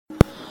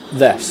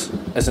This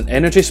is an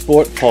Energy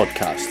Sport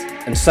podcast.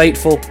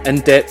 Insightful,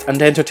 in-depth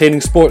and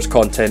entertaining sports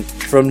content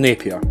from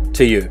Napier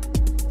to you.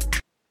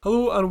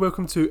 Hello and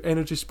welcome to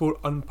Energy Sport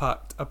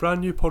Unpacked, a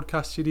brand new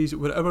podcast series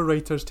where our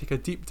writers take a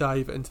deep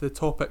dive into the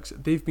topics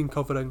they've been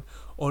covering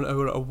on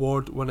our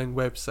award-winning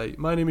website.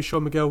 My name is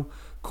Sean McGill,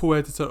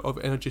 co-editor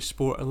of Energy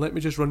Sport, and let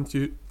me just run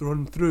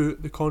through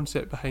the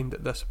concept behind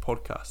this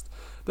podcast.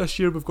 This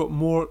year we've got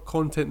more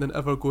content than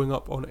ever going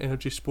up on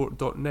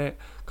energysport.net,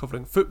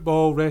 covering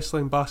football,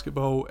 wrestling,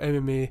 basketball,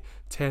 MMA,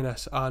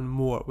 tennis and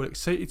more. We're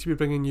excited to be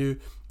bringing you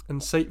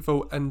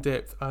insightful,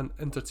 in-depth and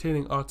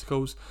entertaining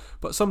articles,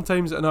 but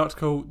sometimes an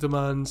article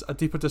demands a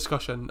deeper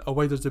discussion, a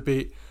wider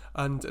debate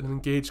and an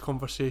engaged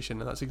conversation,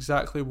 and that's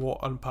exactly what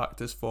Unpacked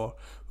is for.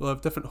 We'll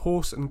have different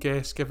hosts and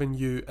guests giving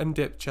you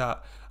in-depth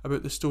chat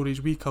about the stories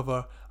we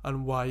cover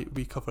and why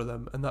we cover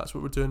them, and that's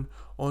what we're doing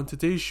on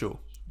today's show.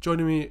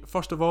 Joining me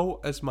first of all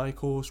is my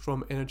co-host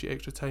from Energy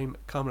Extra Time,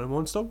 Cameron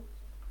Monstall.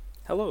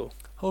 Hello.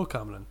 Hello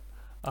Cameron.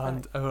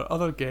 And our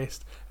other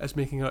guest is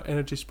making her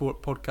Energy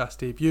Sport podcast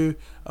debut,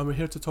 and we're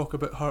here to talk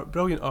about her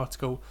brilliant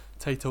article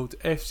titled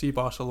FC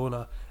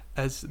Barcelona,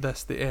 Is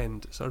This the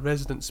End? It's our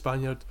resident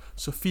Spaniard,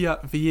 Sofia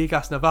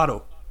Villegas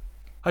Navarro.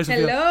 Hi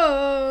Sofia.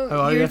 Hello.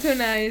 How are You're you? too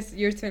nice.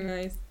 You're too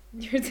nice.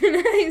 You're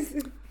too nice.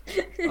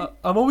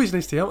 I'm always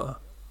nice to you, aren't I?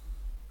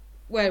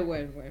 Well.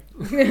 well.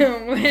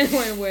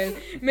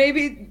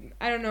 Maybe,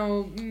 I don't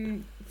know,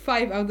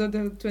 5 out of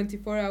the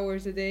 24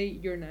 hours a day,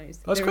 you're nice.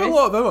 That's The quite rest- a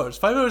lot of hours.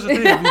 5 hours a day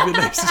if you've been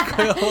nice is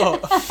quite a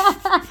lot.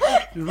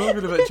 You're really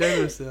being a bit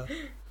generous there.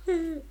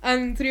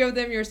 And 3 of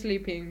them you're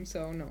sleeping,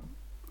 so no.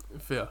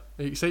 Fair. Are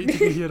you excited to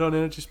be here on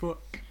Energy Sport?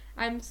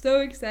 I'm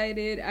so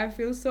excited. I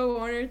feel so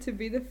honored to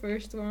be the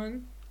first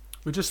one.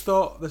 We just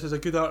thought this is a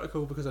good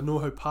article because I know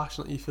how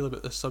passionately you feel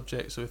about this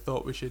subject, so we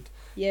thought we should.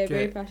 Yeah,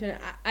 very Okay.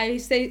 passionate.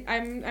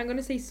 I'm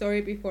gonna say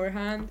sorry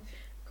beforehand,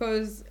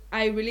 because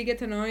I really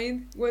get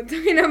annoyed when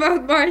talking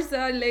about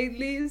Barca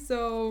lately.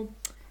 So,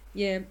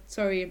 yeah,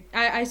 sorry.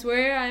 I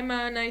swear I'm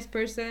a nice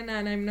person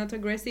and I'm not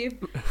aggressive.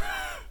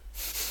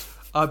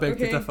 I beg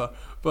to Okay. differ.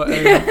 But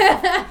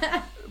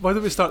why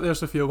don't we start there,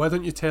 Sophia? Why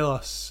don't you tell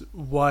us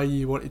why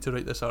you wanted to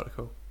write this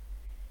article?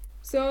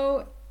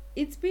 So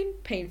it's been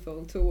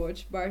painful to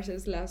watch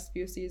Barca's last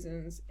few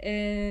seasons,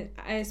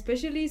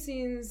 especially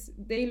since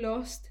they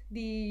lost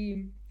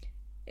the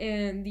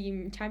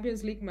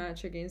Champions League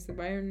match against the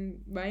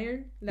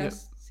Bayern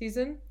last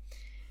season.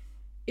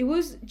 It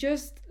was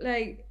just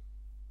like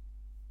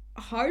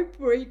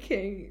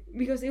heartbreaking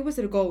because it was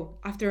a goal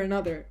after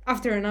another,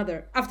 after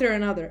another, after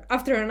another,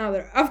 after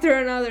another, after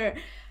another.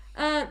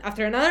 And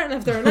after another and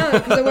after another,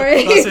 because there were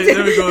 8. That's it,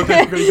 there we go, you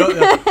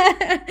got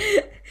there.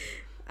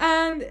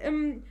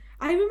 And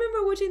I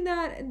remember watching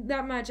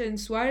that match, and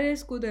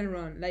Suarez couldn't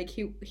run, like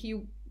he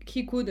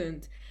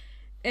couldn't.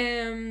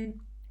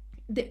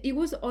 It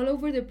was all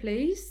over the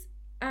place,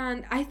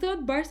 and I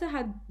thought Barca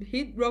had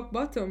hit rock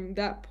bottom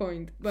that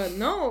point, but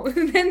no.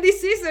 Then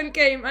this season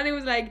came, and it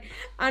was like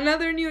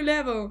another new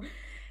level.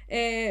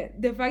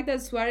 The fact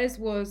that Suarez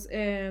was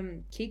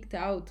kicked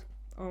out.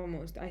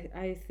 Almost.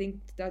 I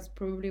think that's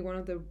probably one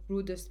of the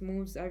rudest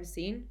moves I've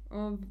seen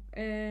of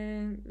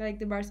like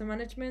the Barca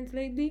management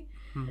lately.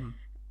 Mm-hmm.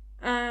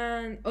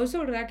 And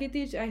also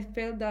Rakitic, I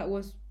felt that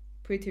was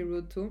pretty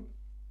rude too.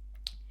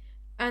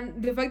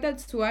 And the fact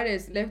that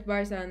Suarez left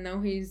Barca and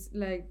now he's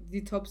like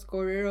the top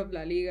scorer of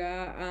La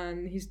Liga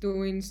and he's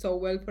doing so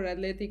well for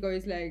Atletico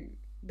is like,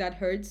 that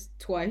hurts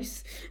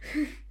twice.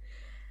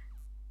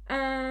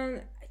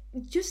 And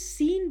just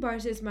seeing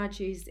Barca's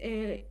matches,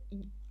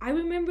 I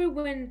remember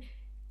when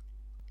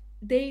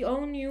they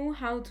all knew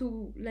how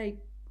to, like,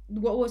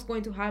 what was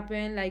going to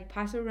happen, like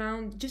pass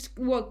around, just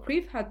what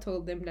Cruyff had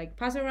told them, like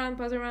pass around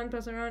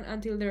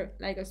until there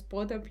like a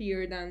spot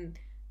appeared, and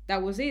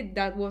that was it,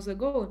 that was a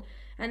goal.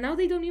 And now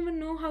they don't even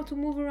know how to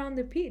move around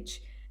the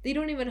pitch. They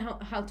don't even know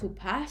how to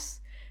pass.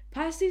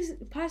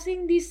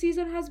 Passing this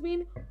season has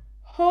been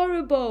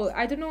horrible.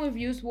 I don't know if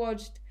you've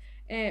watched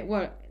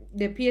the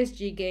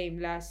PSG game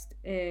last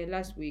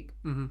week.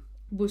 Mm-hmm.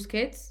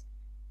 Busquets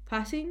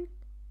passing,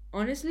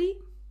 honestly,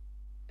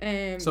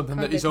 Something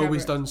that he's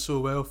always done so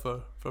well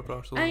for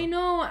Barcelona. I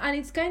know, and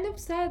it's kind of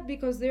sad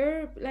because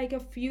there are like a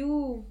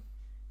few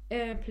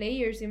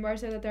players in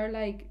Barca that are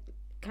like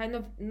kind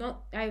of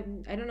not, I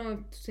don't know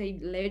if to say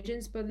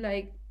legends, but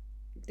like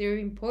they're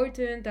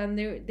important and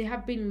they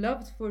have been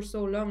loved for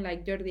so long,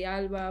 like Jordi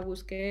Alba,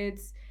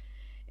 Busquets.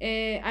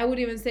 I would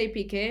even say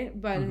Piqué,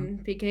 but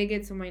Piqué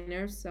gets on my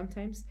nerves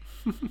sometimes.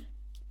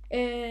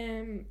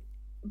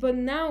 But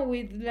now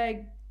with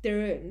like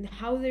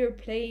how they're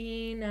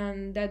playing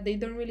and that they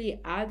don't really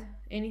add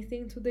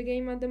anything to the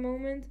game at the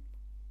moment,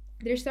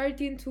 they're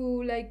starting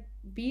to like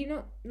be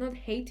not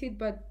hated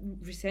but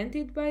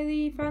resented by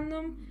the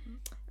fandom,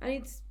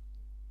 and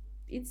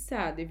it's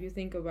sad if you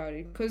think about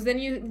it, because then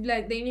you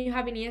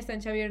have Iniesta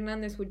and Xavi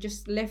Hernandez who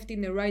just left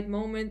in the right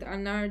moment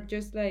and are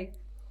just like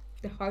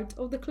the heart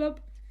of the club.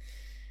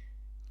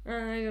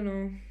 I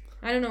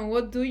don't know.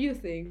 What do you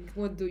think?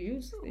 Well,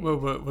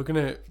 we're going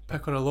to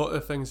pick on a lot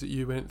of things that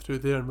you went through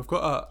there, and we've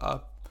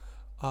got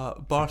a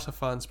Barca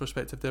fan's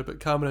perspective there. But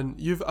Cameron,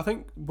 I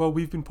think while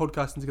we've been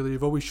podcasting together,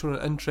 you've always shown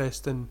an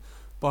interest in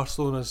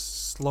Barcelona's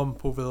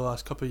slump over the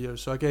last couple of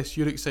years. So I guess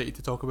you're excited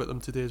to talk about them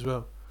today as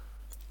well.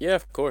 Yeah,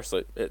 of course.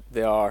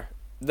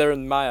 They're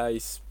in my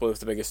eyes both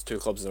the biggest two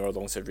clubs in the world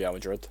alongside Real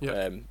Madrid.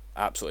 Yep.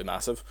 Absolutely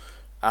massive,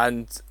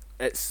 and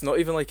it's not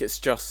even like it's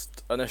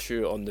just an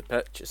issue on the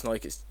pitch. It's not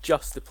like it's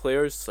just the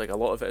players. Like, a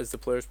lot of it is the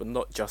players, but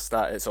not just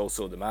that. It's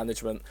also the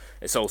management.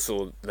 It's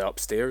also the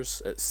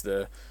upstairs. It's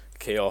the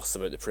chaos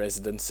about the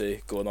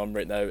presidency going on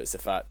right now. It's the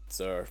fact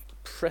they're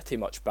pretty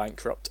much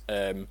bankrupt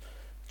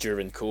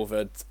during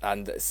COVID,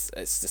 and it's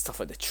the stuff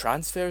like the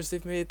transfers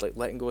they've made, like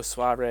letting go of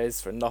Suarez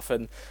for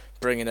nothing,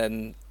 bringing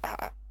in,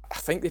 I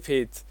think they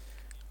paid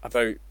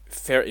about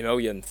 30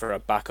 million for a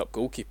backup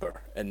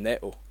goalkeeper in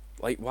Neto.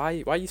 Like,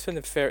 why are you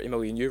spending 30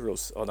 million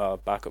euros on a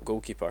backup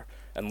goalkeeper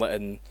and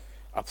letting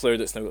a player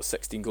that's now got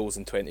 16 goals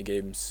in 20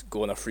 games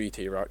go on a free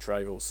to your arch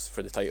rivals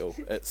for the title?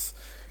 It's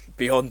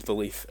beyond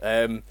belief.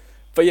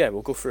 But yeah,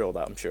 we'll go through all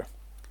that, I'm sure.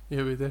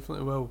 Yeah, we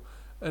definitely will.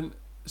 And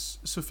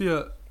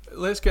Sophia,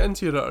 let's get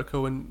into your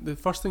article. And the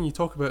first thing you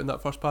talk about in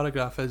that first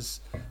paragraph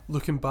is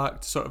looking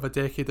back to sort of a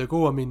decade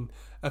ago. I mean,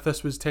 if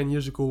this was 10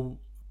 years ago,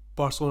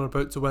 Barcelona are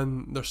about to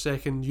win their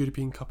second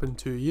European Cup in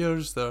 2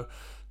 years. They're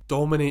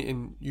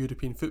dominating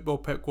European football.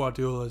 Pep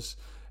Guardiola's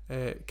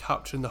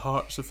capturing the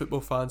hearts of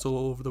football fans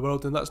all over the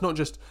world. And it's not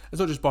just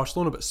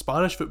Barcelona, but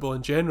Spanish football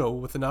in general,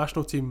 with the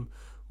national team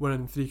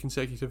winning 3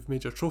 consecutive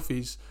major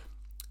trophies.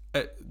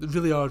 It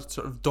really are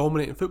sort of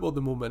dominating football at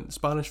the moment.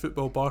 Spanish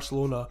football,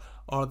 Barcelona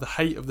are the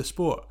height of the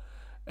sport.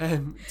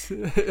 And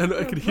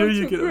I can hear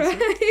you get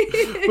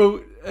upset.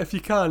 Well, if you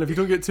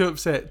don't get too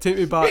upset, take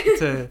me back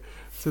to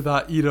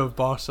that era of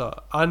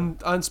Barca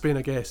and Spain,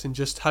 I guess, and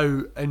just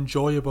how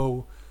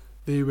enjoyable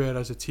they were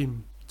as a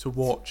team to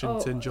watch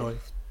and to enjoy.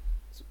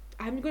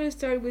 I'm gonna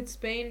start with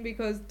Spain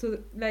because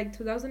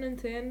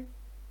 2010,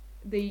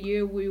 the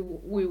year we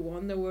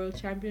won the World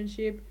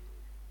Championship,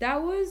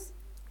 that was,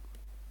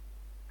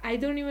 I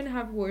don't even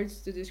have words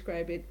to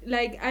describe it.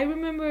 Like, I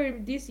remember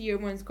this year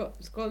when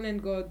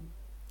Scotland got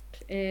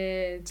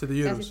to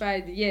the Euros.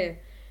 classified. Yeah,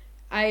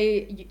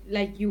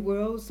 you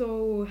were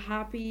also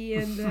happy,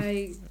 and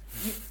like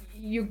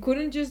you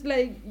couldn't just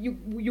you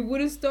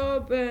wouldn't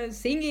stop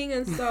singing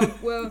and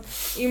stuff. Well,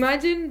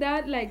 imagine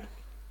that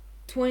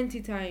 20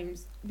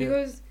 times,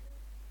 because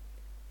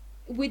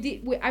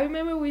I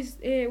remember we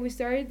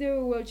started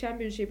the World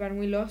Championship and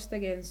we lost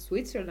against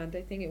Switzerland.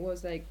 I think it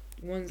was 1-0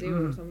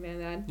 or something like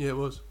that. Yeah, it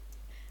was.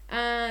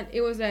 And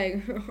it was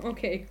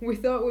okay, we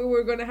thought we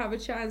were gonna have a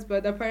chance,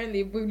 but apparently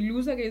if we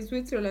lose against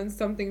Switzerland,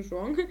 something's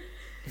wrong.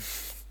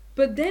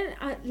 But then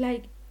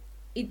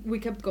we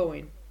kept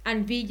going,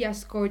 and Villa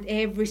scored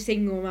every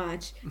single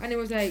match, and it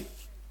was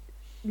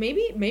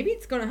maybe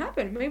it's gonna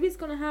happen.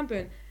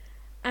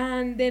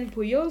 And then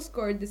Puyol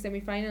scored the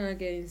semi-final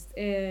against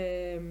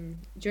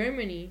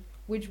Germany,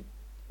 which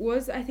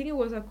was, I think it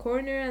was a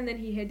corner, and then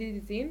he headed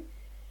it in.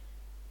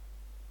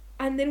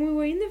 And then we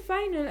were in the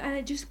final, and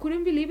I just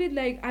couldn't believe it.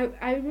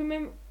 I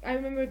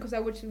remember because I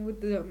watched it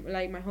with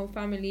my whole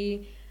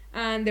family,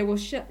 and there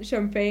was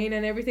champagne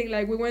and everything.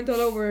 We went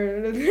all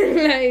over.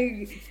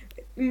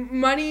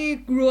 Money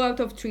grew out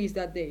of trees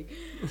that day.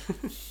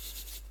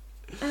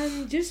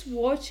 And just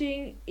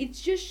watching, it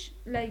just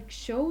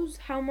shows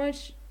how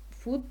much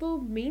football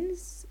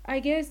means,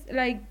 I guess.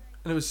 And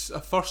it was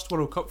a first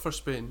World Cup for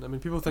Spain. I mean,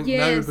 people think yes.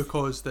 now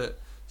because that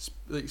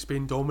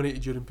Spain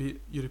dominated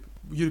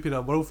European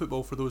and world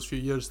football for those few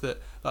years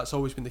that's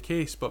always been the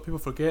case, but people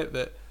forget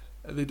that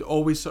they'd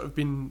always sort of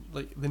been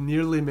the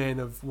nearly men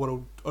of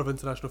world or of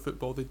international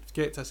football. They'd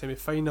get to a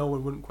semi-final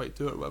and wouldn't quite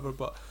do it or whatever,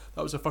 but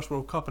that was their first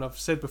World Cup. And I've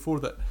said before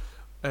that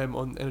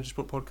on Energy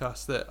Sport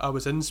podcast that I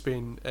was in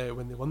Spain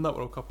when they won that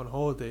World Cup on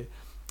holiday,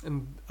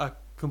 and I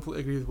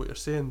completely agree with what you're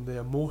saying. The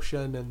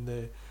emotion and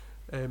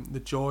the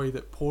joy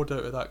that poured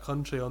out of that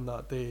country on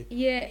that day,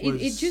 was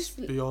it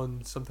just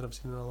beyond something I've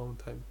seen in a long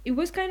time. It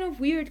was kind of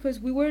weird because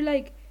we were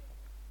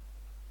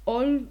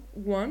all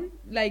one,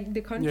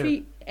 the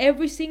country,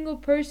 every single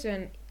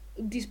person,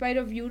 despite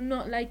of you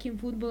not liking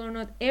football or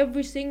not,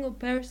 every single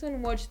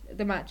person watched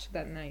the match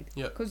that night.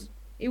 Yeah, because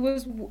it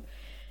was.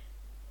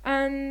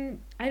 And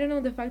I don't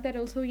know, the fact that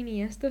also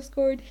Iniesta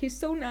scored, he's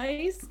so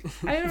nice.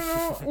 I don't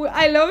know,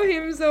 I love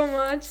him so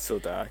much. So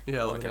die.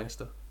 Yeah, I love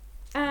Iniesta.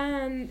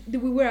 And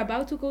we were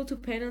about to go to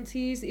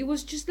penalties. It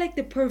was just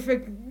the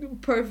perfect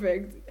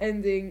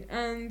ending.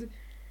 And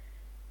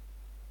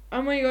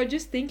oh my god,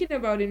 just thinking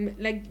about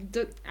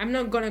it, I'm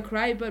not gonna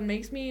cry, but it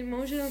makes me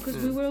emotional because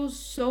we were all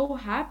so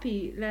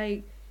happy.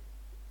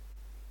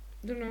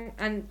 Don't know.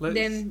 And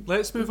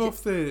let's move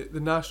off the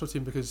national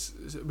team, because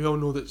we all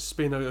know that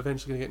Spain are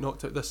eventually going to get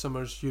knocked out this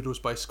summer's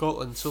Euros by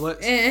Scotland. So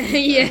let's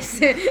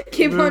yes,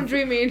 keep on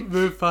dreaming.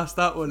 Move past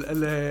that one.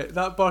 And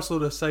that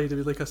Barcelona side, I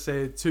mean, like I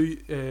said,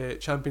 2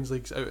 Champions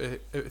Leagues out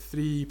of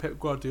 3. Pep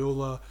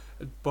Guardiola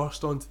had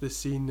burst onto the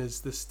scene as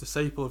this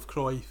disciple of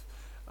Cruyff,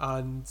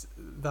 and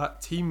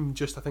that team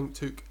just, I think,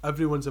 took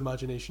everyone's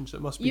imagination. So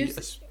it must be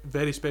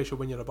very special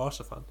when you're a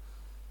Barca fan.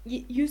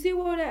 You see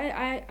what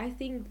I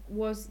think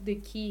was the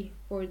key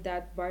for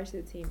that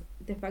Barca team,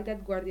 the fact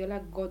that Guardiola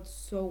got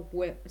so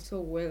well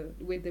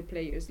with the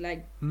players.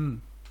 Like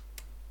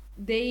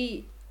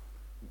they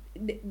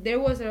there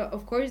was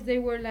of course they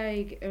were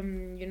like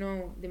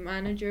the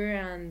manager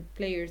and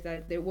players,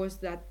 that there was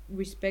that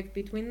respect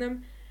between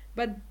them,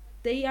 but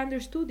they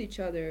understood each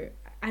other.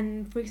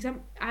 And for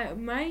example,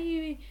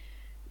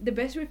 the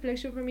best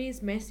reflection for me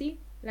is Messi.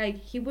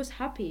 Like, he was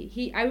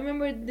happy. I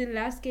remember the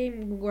last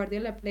game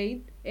Guardiola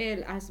played,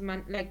 was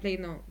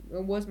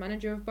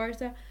manager of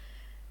Barca.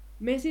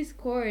 Messi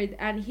scored,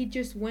 and he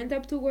just went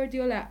up to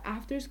Guardiola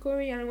after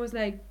scoring and was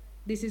like,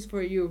 "This is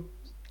for you."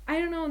 I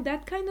don't know,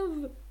 that kind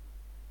of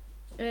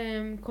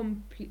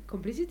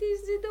complicity,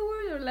 is it the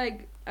word, or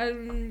like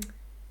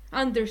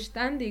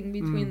understanding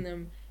between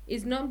them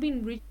is not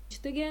being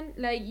reached again.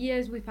 Like,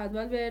 yes, we've had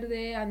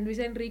Valverde and Luis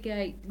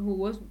Enrique, who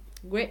was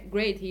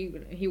great.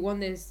 He won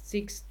the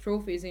 6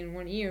 trophies in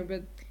 1 year,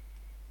 but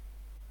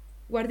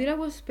Guardiola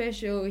was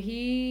special.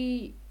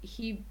 He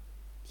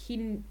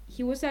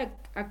was a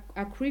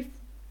crif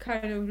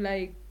kind of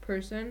like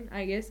person,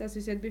 I guess, as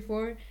you said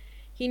before.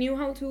 He knew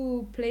how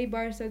to play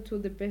Barca to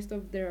the best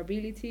of their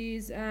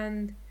abilities,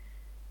 and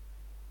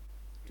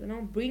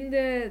bring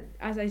the,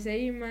 as I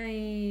say in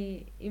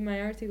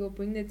my article,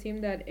 bring the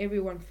team that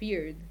everyone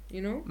feared.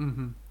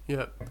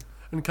 Yeah.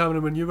 And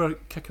Cameron, when you were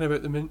kicking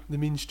about the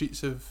mean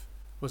streets of,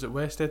 was it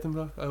West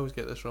Edinburgh? I always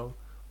get this wrong.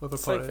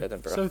 South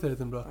Edinburgh. South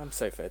Edinburgh. I'm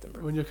South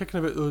Edinburgh. When you're kicking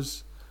about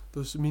those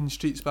mean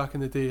streets back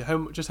in the day, how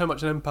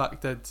much an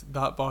impact did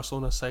that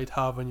Barcelona side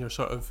have on your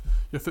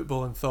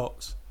footballing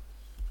thoughts?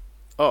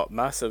 Oh,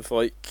 massive!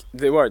 Like,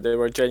 they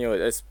were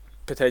genuinely. It's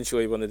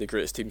potentially one of the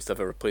greatest teams to have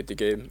ever played the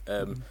game.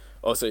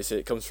 Also, you say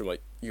it comes from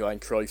like Johan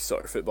Cruyff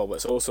sort of football, but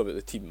it's also about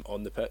the team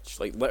on the pitch.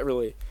 Like,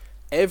 literally,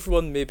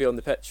 everyone maybe on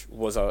the pitch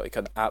was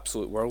an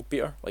absolute world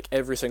beater. Like,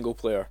 every single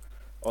player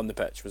on the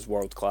pitch was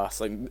world class.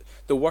 Like,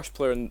 the worst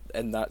player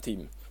in that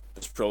team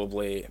was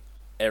probably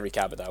Eric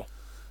Abidal,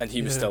 and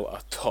he was still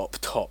a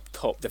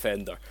top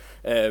defender,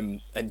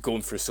 and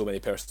going through so many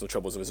personal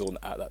troubles of his own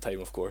at that time,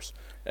 of course.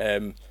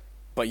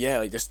 But yeah,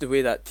 like, just the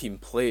way that team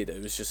played,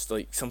 it was just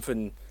like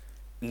something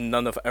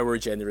none of our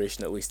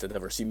generation at least had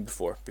ever seen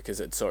before, because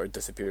it sort of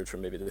disappeared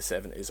from maybe the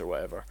 70s or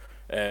whatever.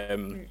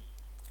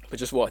 But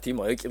just what a team,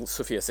 like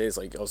Sophia says,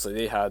 like, obviously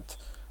they had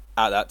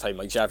at that time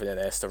like Xavi and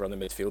Iniesta running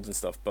midfield and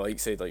stuff, but like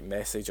said, like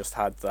Messi just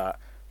had that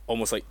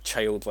almost like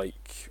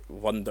childlike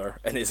wonder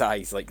in his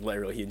eyes. Like,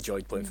 literally, he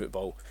enjoyed playing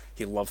football.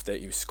 He loved it.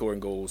 He was scoring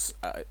goals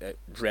at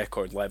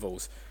record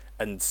levels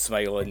and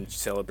smiling,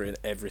 celebrating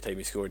every time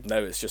he scored. Now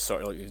it's just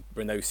sort of like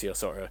we now see a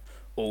sort of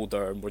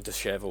older, more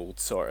dishevelled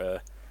sort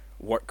of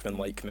workman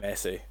like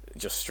Messi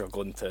just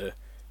struggling to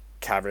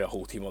carry a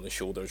whole team on his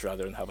shoulders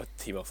rather than have a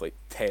team of like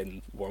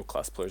 10 world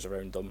class players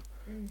around them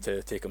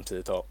to take him to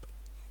the top.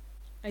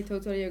 I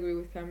totally agree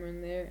with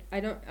Cameron there. I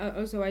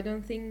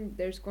don't think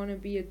there's gonna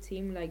be a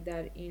team like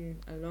that in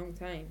a long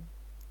time.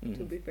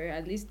 To be fair,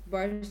 at least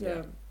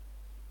Barca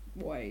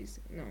wise,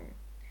 no.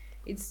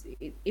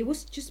 It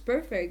was just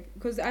perfect,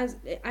 because as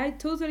I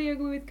totally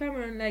agree with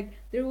Cameron, like,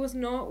 there was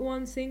not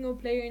one single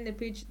player in the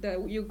pitch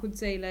that you could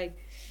say like,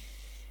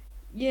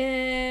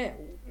 yeah,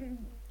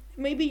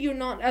 maybe you're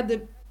not at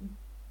the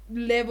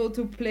level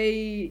to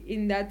play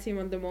in that team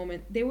at the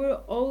moment. They were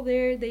all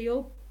there. They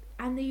all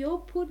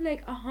put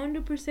like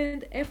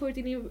 100% effort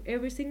in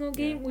every single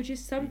game, which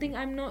is something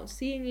I'm not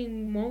seeing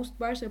in most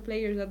Barca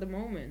players at the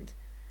moment.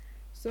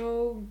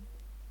 So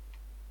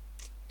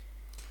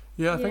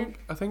I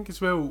think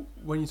as well,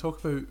 when you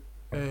talk about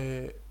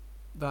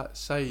that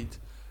side,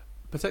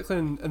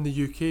 particularly in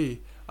the UK,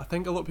 I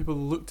think a lot of people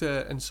looked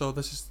at it and saw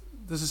this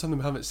is something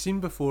we haven't seen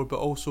before, but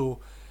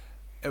also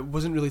it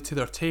wasn't really to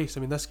their taste.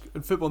 I mean,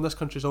 football in this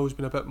country has always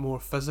been a bit more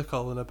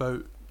physical and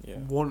about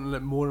wanting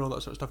it more and all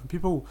that sort of stuff. And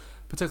people,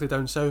 particularly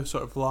down south,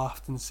 sort of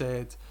laughed and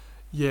said,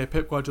 yeah,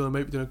 Pep Guardiola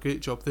might be doing a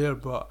great job there,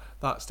 but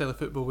that style of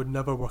football would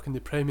never work in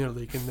the Premier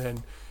League. And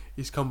then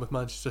he's come with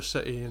Manchester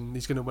City and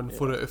he's going to win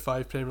 4 out of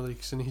 5 Premier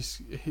Leagues, and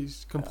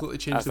he's completely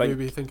changed the way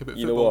we think about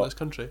football in this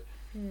country.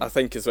 I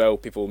think as well,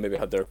 people maybe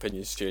had their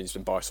opinions changed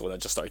when Barcelona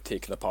just started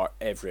taking apart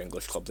every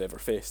English club they ever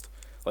faced.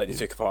 Like, they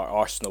took apart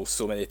Arsenal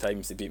so many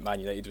times. They beat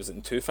Man United. Was it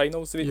in 2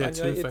 finals they beat Man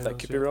United? Finals, I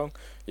could be wrong.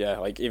 Yeah,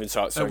 like, even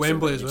at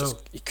Wembley as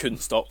well. He couldn't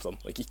stop them.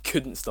 Like, he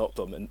couldn't stop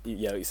them, and like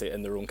you say,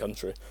 in their own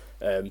country.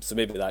 So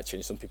maybe that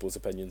changed some people's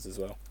opinions as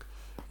well.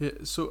 Yeah.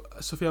 So,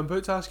 Sophia, I'm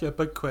about to ask you a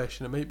big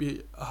question. It might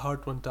be a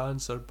hard one to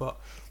answer, but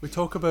we're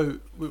talking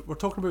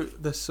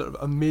about this sort of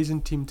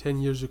amazing team 10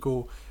 years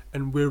ago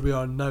and where we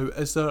are now.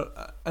 Is there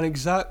an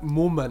exact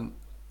moment,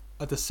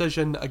 a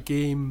decision, a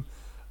game,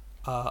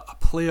 a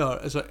player?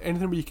 Is there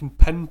anything where you can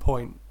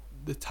pinpoint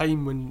the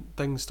time when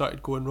things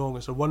started going wrong?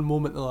 Is there one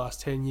moment in the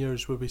last 10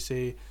 years where we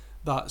say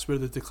that's where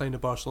the decline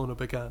of Barcelona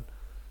began?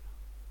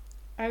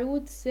 I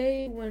would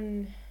say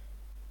when,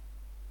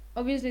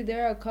 obviously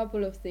there are a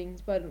couple of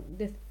things, but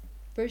the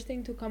first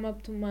thing to come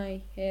up to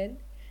my head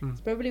is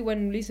probably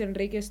when Luis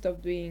Enrique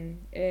stopped being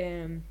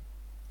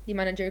the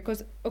manager.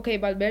 Because, okay,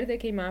 Valverde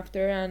came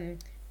after,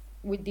 and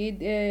we did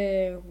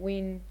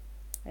win.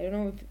 I don't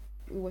know if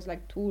it was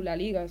like 2 La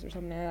Ligas or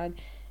something like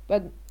that.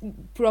 But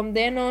from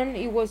then on,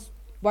 it was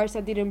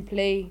Barca didn't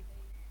play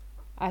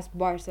as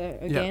Barca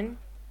again.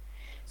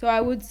 So I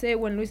would say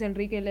when Luis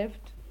Enrique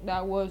left,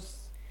 that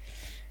was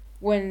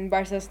when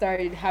Barca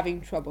started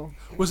having trouble.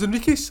 Was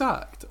Enrique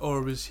sacked,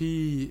 or was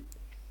he?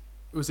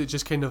 Was it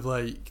just kind of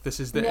like this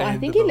is the No, end? I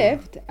think of he a-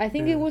 left. I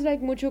think Yeah. it was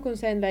like mucho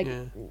consent. Like,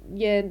 Yeah.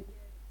 yeah,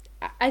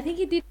 I think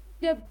he did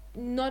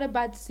not a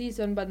bad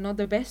season, but not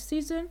the best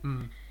season.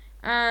 Mm.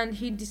 And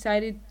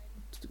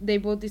they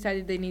both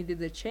decided they needed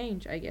a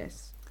change, I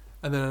guess.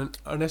 And then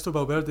Ernesto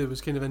Valverde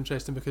was kind of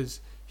interesting because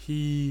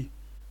he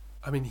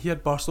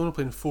had Barcelona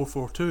playing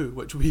 4-4-2,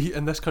 which we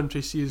in this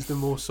country see as the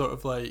most sort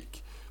of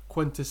like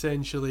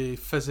quintessentially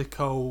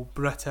physical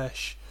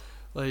British,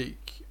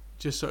 like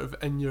just sort of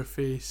in your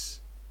face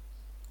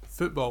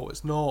football.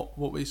 It's not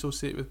what we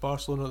associate with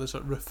Barcelona, the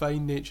sort of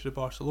refined nature of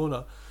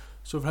Barcelona.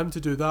 So for him to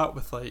do that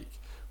with like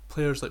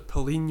players like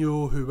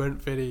Paulinho, who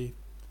weren't very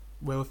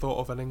well thought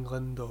of in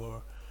England,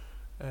 or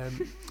I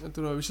don't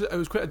know, it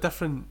was quite a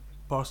different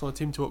Barcelona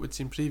team to what we'd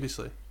seen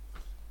previously.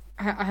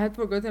 I had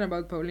forgotten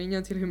about Paulinho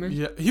until he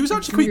mentioned. Yeah, he was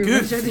actually quite You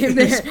good. mentioned He him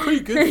was there.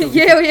 quite good. though.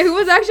 Yeah, he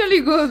was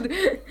actually good.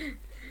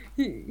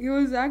 He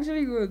was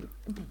actually good.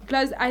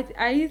 Plus,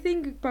 I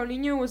think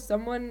Paulinho was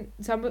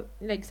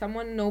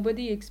someone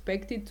nobody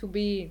expected to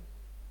be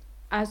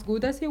as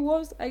good as he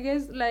was. I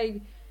guess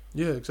like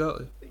Yeah,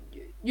 exactly.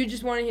 you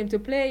just wanted him to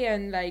play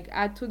and like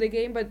add to the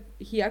game, but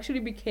he actually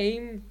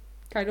became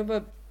kind of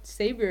a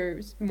savior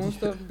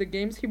most of the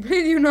games he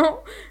played.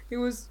 It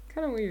was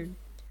kind of weird.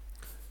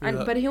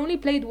 Yeah. But he only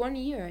played 1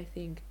 year, I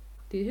think,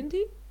 didn't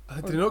he?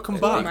 Did he not come Or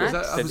back? Max?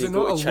 Did Was he it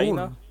go not to a China?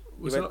 loan?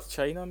 He Was went it? to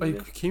China, Oh, maybe?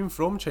 he came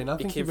from China. I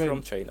He think came went,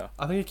 from China.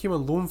 I think he came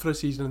on loan for a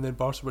season, and then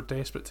Barca were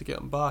desperate to get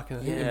him back, and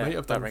I think they Yeah, might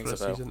have that done rings for a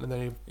a bell. season, and then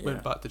he Yeah.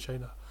 went back to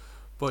China.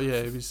 But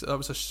yeah, that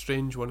was a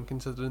strange one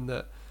considering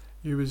that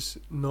he was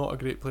not a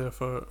great player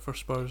for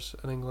Spurs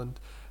in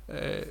England.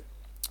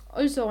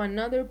 Also,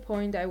 another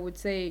point I would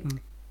say,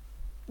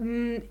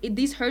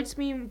 this hurts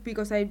me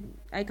because I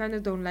kind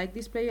of don't like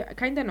this player.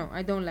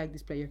 I don't like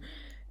this player.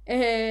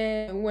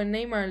 When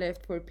Neymar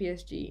left for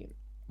PSG,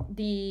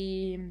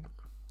 the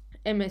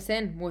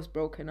MSN was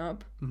broken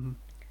up, Mhm.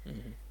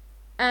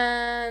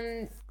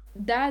 and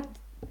that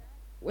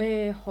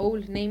whole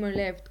Neymar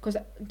left. Because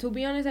to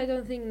be honest, I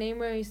don't think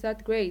Neymar is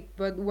that great.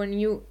 But when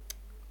you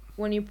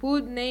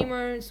put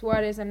Neymar,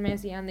 Suarez, and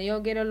Messi, and they all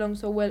get along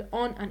so well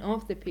on and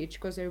off the pitch,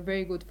 because they're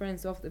very good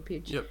friends off the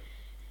pitch. Yep.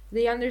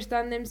 They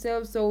understand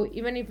themselves. So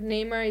even if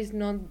Neymar is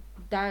not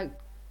that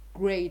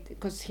great,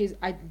 because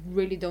I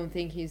really don't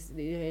think he's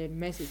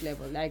Messi's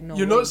level. Like no.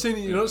 You're way. not saying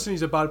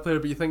he's a bad player,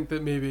 but you think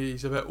that maybe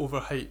he's a bit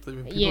overhyped. Like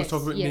when people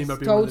talk about Neymar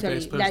being one of the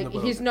best players in the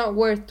world. He's not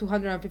worth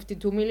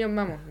 252 million,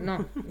 mamo.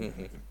 No,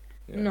 Mhm.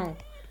 Yeah.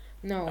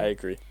 no. I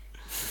agree.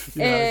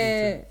 Yeah, I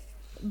do too.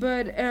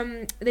 But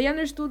they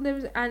understood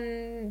them,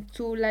 and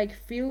to like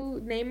fill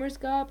Neymar's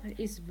gap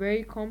is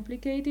very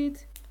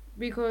complicated,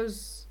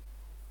 because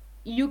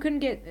you can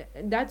get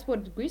that's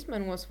what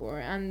Griezmann was for,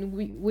 and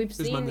we've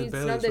seen Griezmann, it's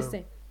Dembele not as the well.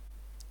 same.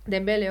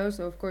 Dembele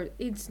also, of course,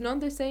 it's not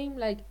the same.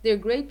 Like they're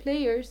great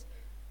players,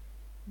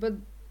 but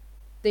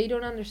they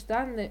don't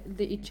understand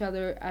each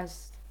other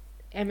as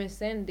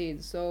MSN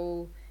did.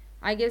 So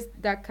I guess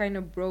that kind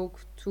of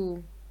broke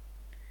to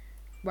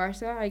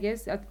Barca. I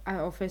guess at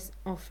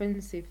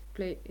offensive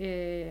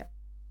play,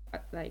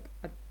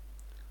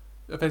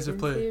 Offensive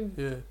play.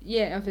 offensive-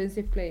 Yeah.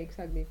 offensive play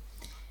exactly.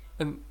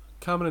 And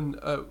Cameron,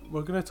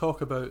 we're going to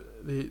talk about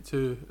the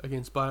 2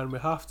 against Bayern. We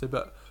have to,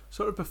 but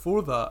sort of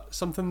before that,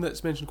 something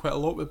that's mentioned quite a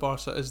lot with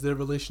Barca is their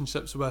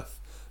relationships with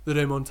the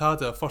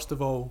remontada. First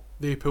of all,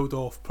 they pulled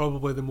off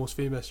probably the most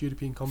famous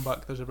European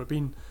comeback there's ever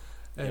been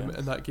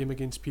in that game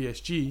against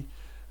PSG.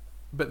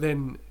 But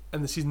then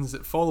in the seasons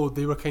that followed,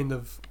 they were kind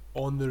of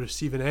on the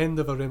receiving end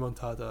of a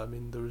remontada. I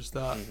mean, there was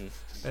that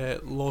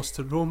loss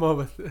to Roma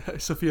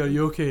with Sofia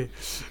Yoke.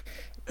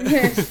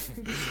 Yes.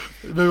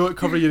 Maybe won't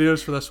cover your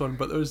ears for this one,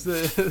 but there was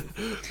the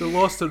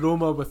loss to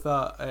Roma with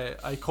that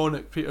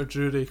iconic Peter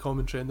Drury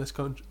commentary in this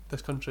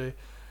country,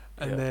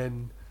 and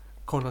then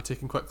corner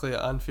taken quickly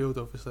at Anfield.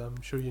 Obviously,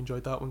 I'm sure you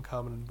enjoyed that one,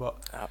 Cameron. But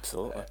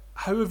Absolutely.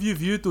 how have you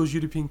viewed those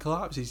European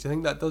collapses? Do you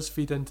think that does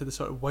feed into the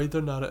sort of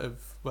wider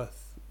narrative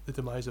with the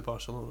demise of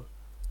Barcelona?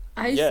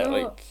 I Yeah, saw.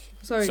 like.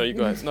 Sorry. Sorry,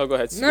 go ahead. No, go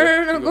ahead. No.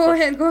 You Go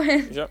first. ahead. Go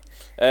ahead.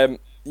 Yeah.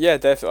 Yeah,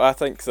 definitely. I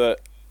think that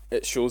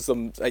it shows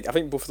them. Like, I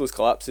think both of those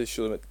collapses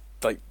show them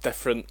like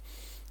different.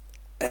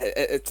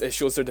 It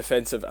shows their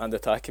defensive and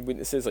attacking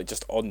weaknesses, like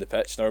just on the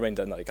pitch. Never mind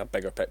in like a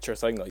bigger picture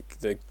thing. Like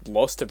the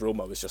loss to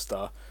Roma was just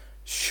a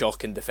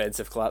shocking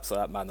defensive collapse.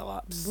 Like that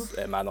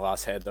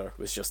Manolas header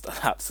was just an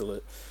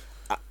absolute.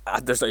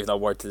 There's not even a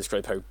word to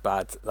describe how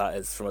bad that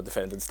is from a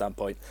defending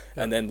standpoint.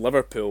 Yeah. And then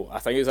Liverpool, I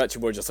think it was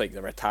actually more just like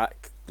their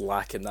attack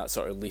lacking that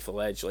sort of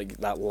lethal edge, like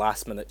that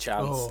last minute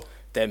chance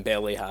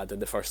Dembele had in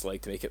the first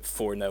leg to make it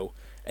 4-0,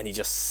 and he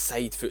just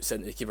side foots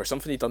into the keeper.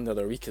 Something he done the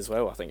other week as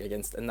well, I think,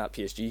 in that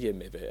PSG game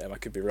maybe. I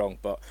could be wrong,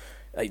 but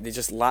like they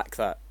just lack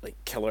that like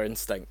killer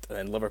instinct, and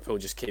then Liverpool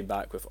just came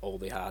back with all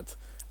they had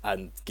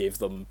and gave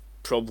them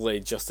probably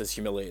just as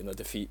humiliating a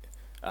defeat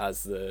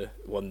as the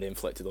one they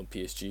inflicted on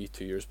PSG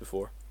 2 years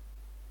before.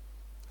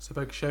 It's a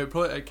big shout.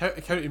 Probably it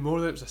counted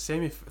more that it was a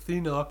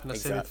 3-0 up in a Exactly.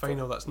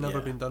 semi-final. That's never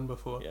Yeah. been done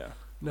before. Yeah.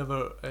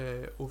 Never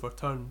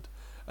overturned.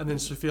 And then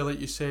Sophia, like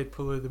you said,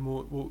 probably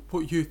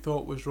what you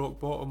thought was rock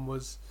bottom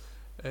was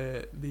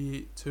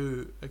the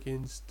 8-2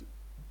 against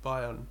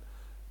Bayern.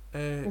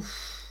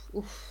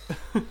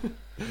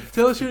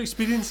 Tell us your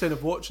experience then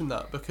of watching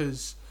that,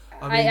 because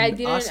I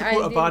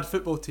support a bad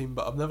football team,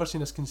 but I've never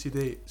seen us concede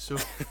 8. So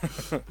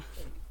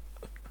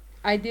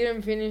I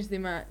didn't finish the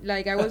match.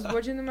 Like, I was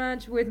watching the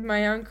match with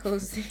my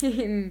uncles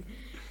in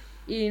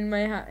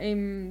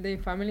the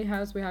family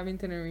house we have in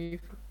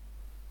Tenerife.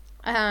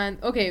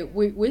 And okay,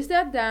 we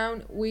sat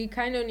down. We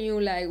kind of knew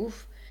like,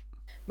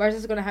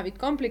 Barca's gonna have it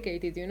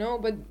complicated, you know.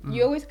 But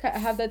you always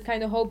have that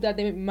kind of hope that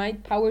they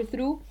might power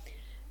through.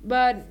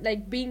 But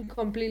like, being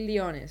completely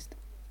honest,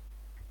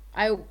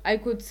 I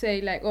could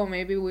say like, oh,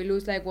 maybe we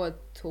lose like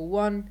what,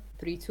 2-1,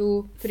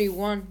 3-2,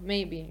 3-1,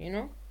 maybe, you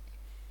know.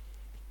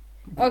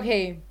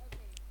 Okay.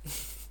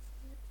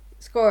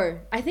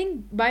 Score. I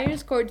think Bayern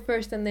scored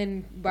first and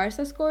then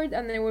Barca scored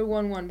and then we're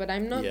 1-1, but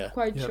I'm not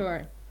quite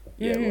sure.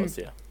 Yeah, it was,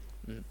 yeah.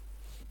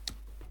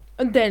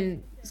 And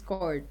then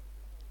scored.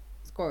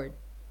 When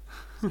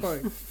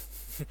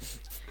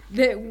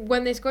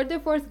they scored the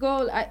fourth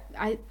goal, I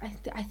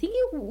think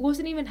it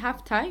wasn't even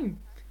half time.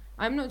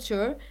 I'm not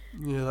sure.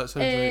 Yeah, that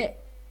sounds right.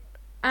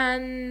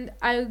 And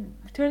I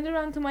turned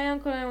around to my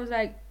uncle and I was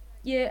like,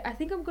 yeah, I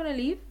think I'm gonna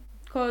leave,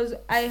 because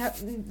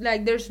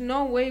there's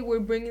no way we're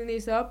bringing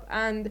this up,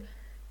 and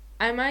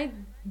I might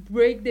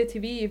break the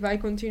TV if I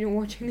continue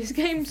watching this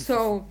game.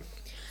 So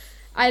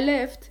I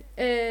left,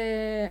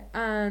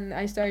 and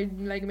I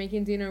started like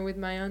making dinner with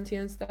my auntie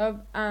and stuff,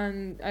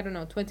 and I don't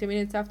know, 20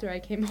 minutes after I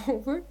came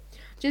over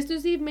just to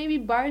see if maybe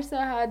Barca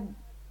had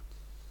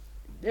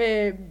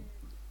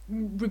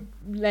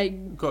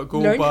learned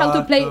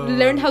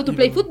how to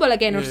play football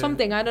again or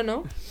something. I don't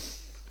know.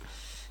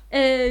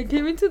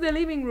 Came into the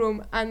living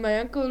room and my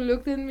uncle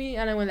looked at me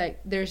and I went like,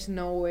 there's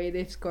no way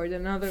they've scored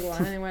another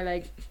one. And they were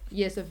like,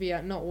 yes,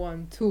 Sophia, not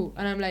 1, 2.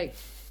 And I'm like,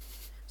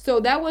 so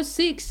that was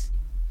 6.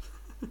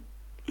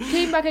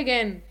 Came back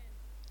again.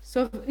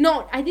 So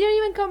no, I didn't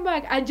even come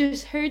back. I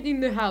just heard in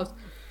the house,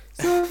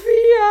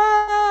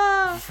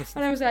 Sophia,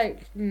 and I was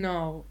like,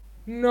 no.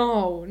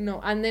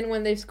 And then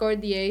when they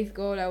scored the 8th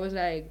goal, I was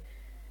like,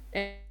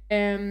 I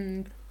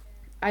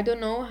don't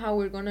know how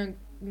we're gonna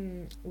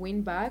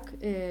win back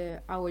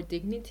our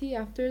dignity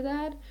after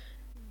that.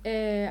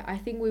 I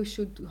think we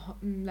should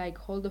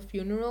hold a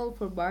funeral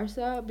for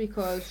Barca,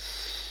 because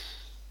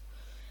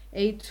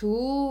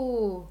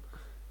 8-2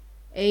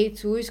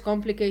 is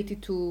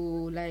complicated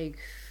to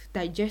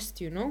digest,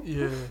 you know.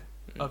 Yeah,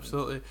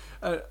 absolutely.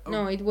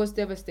 No, it was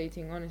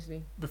devastating,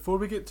 honestly. Before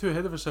we get too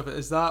ahead of ourselves,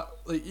 is that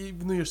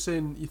even though you're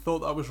saying you thought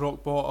that was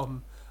rock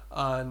bottom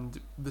and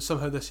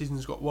somehow this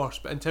season's got worse,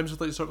 but in terms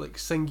of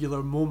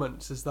singular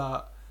moments, is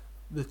that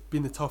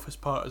been the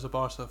toughest part as a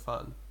Barca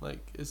fan?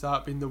 Is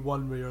that been the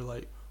one where you're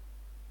like,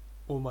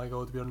 oh my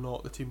god, we are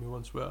not the team we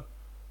once were?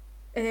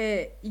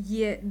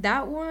 Yeah,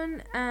 that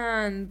one,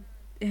 and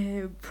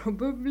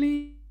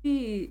probably,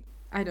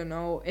 I don't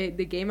know,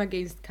 the game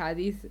against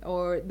Cadiz,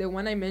 or the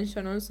one I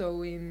mentioned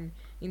also in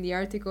the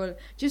article,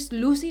 just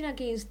losing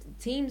against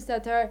teams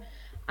that are...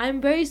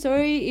 I'm very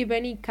sorry if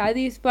any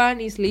Cadiz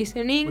fan is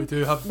listening. We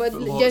do have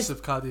lots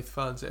of Cadiz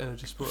fans at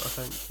Energy Sport, I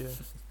think, yeah.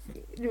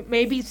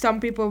 Maybe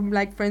some people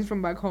like friends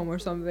from back home or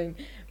something,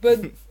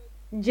 but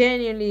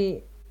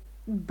genuinely,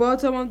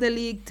 bottom of the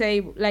league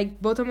table,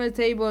 bottom of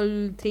the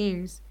table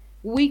teams,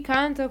 we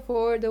can't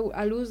afford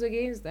a lose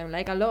against them,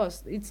 a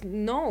loss. It's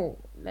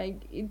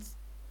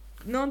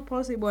not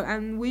possible,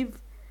 and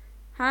we've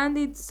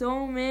handed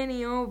so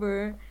many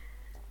over.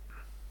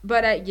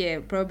 But yeah,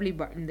 probably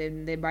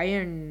the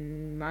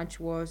Bayern match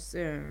was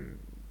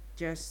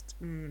just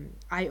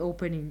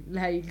eye-opening.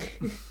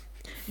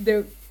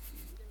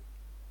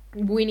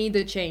 We need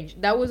a change.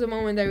 That was the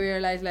moment I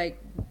realized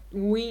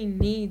we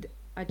need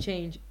a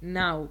change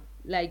now.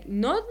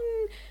 Not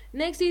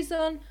next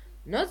season,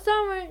 not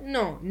summer,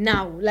 no,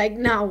 now,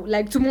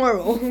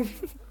 tomorrow.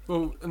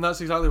 Well, and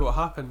that's exactly what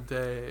happened.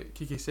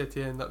 Quique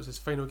Setien, that was his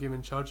final game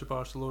in charge of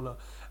Barcelona,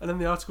 and in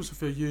the article,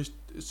 Sophia used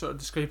sort of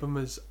describe him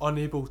as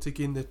unable to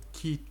gain the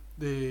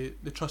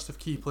trust of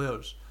key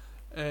players.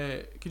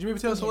 Could you maybe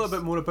tell us a little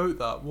bit more about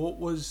that? What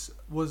was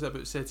it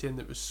about Setien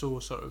that was so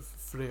sort of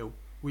frail,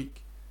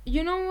 weak?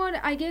 You know what?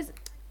 I guess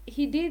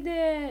he did.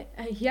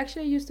 He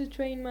actually used to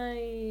train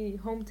my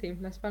home team,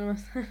 Las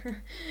Palmas.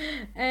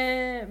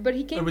 But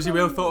he came. And was he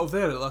well thought of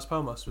there at Las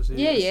Palmas? Was he?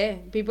 Yeah.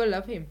 People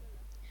love him.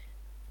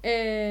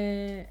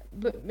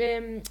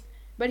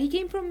 But he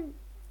came from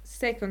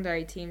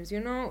secondary teams.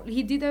 You know,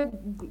 he did a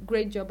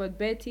great job at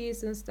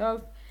Betis and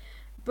stuff.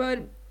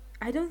 But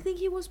I don't think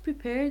he was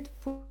prepared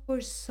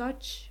for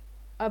such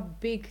a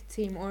big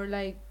team, or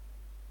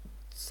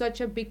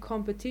such a big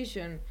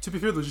competition. To be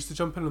fair though, just to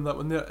jump in on that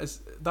one there,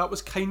 that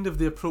was kind of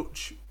the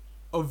approach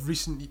of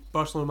recent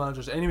Barcelona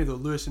managers anyway though.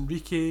 Luis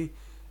Enrique,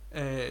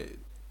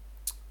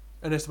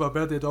 Ernesto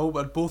Valverde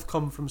had both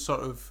come from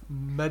sort of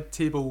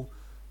mid-table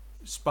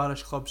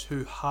Spanish clubs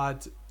who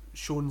had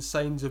shown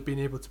signs of being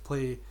able to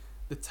play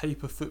the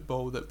type of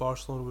football that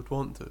Barcelona would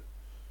want to.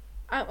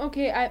 I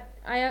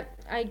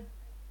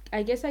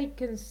guess I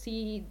can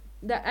see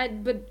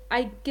that, but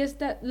I guess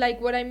that,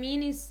 like, what I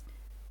mean is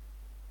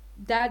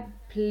that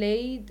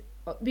played,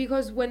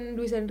 because when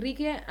Luis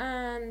Enrique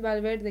and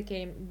Valverde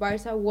came,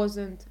 Barca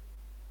wasn't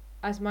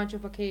as much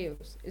of a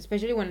chaos.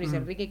 Especially when Luis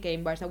Enrique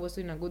came, Barca was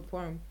in a good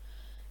form.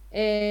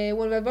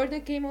 When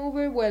Valverde came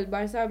over, well,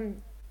 Barca,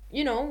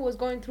 was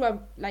going through a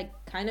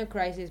kind of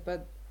crisis,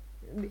 but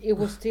it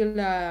was still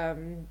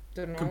don't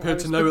know. Compared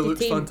to now, it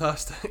looks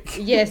fantastic.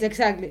 Yes,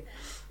 exactly.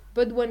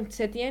 But when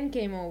Setien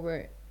came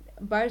over,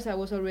 Barca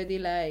was already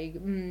like,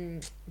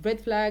 red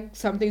flag,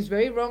 something's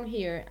very wrong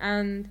here,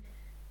 and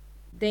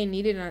they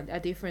needed a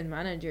different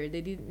manager.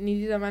 They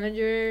needed a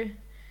manager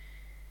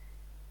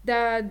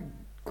that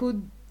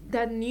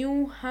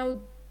knew how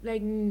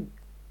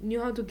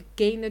to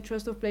gain the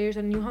trust of players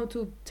and knew how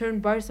to turn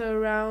Barca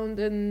around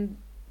and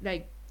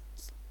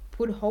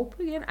put hope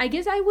again. I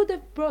guess I would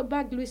have brought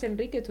back Luis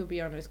Enrique, to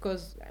be honest,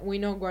 because we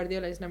know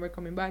Guardiola is never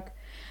coming back.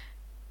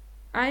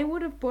 I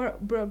would have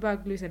brought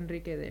back Luis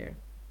Enrique there.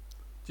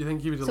 Do you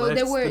think he would have left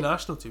the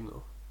national team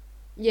though?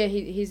 Yeah,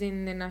 he's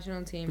in the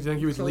national team. Do you think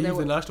he would leave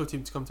the national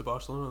team to come to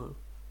Barcelona though?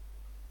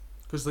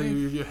 Because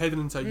you're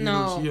heading into a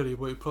Euros year, you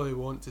would probably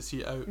want to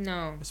see it out.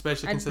 No,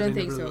 especially considering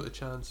you never really got the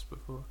chance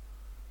before.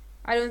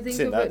 I don't think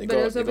so. But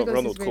also they got because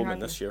Ronald Koeman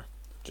this year.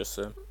 Just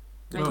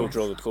they pulled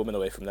Ronald Koeman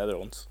away from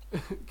Netherlands.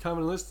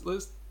 Cameron, let's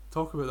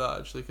talk about that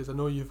actually, because I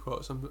know you've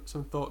got some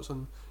thoughts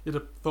on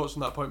that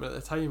appointment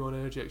at the time on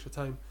Energy Extra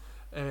Time.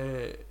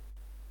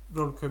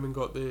 Ron Koeman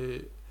got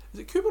the. Is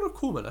it Koeman or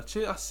Koeman? I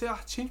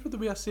change with the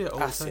way I say it all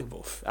the time. I say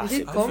both. Is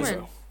it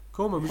Koeman?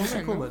 Koeman, we just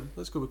say Koeman.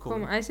 Let's go with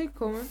Koeman. I say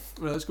Koeman.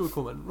 Right, let's go with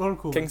Koeman. Ron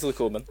Koeman. Kingsley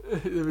Koeman.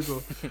 There we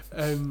go.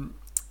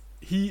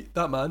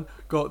 That man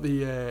got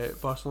the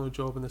Barcelona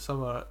job in the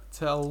summer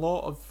to a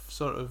lot of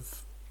sort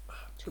of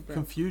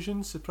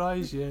confusion,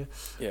 surprise, yeah.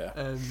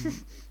 Yeah.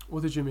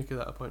 What did you make of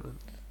that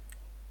appointment?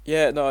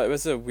 Yeah, no, it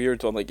was a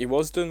weird one. He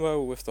was doing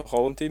well with the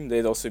Holland team.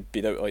 They'd also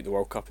been out the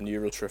World Cup and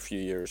Euros for a few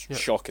years,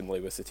 shockingly,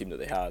 with the team that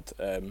they had.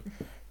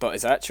 But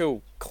his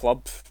actual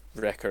club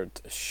record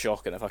is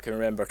shocking, if I can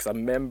remember, because I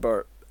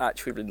remember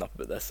actually reading up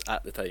about this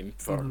at the time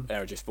for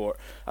Energy Sport.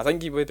 I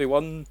think he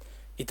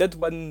did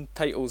win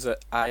titles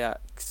at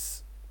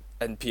Ajax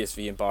and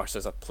PSV and Barca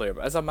as a player,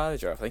 but as a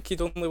manager, I think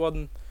he'd only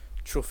won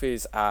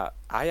trophies at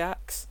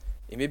Ajax.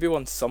 He maybe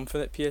won something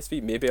at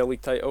PSV, maybe a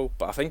league title,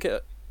 but I think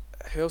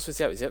who else was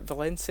he at? Was he at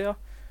Valencia?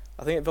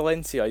 I think at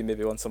Valencia he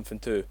maybe won something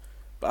too.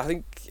 But I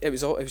think it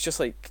was just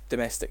like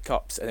domestic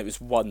cups, and it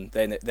was one.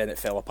 Then it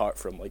fell apart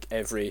from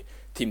every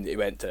team that he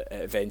went to.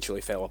 It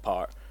eventually fell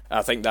apart. And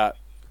I think that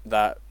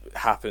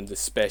happened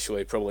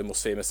especially, probably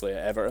most famously,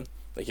 at Everton.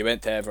 He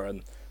went to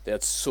Everton. They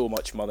had so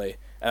much money,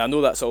 and I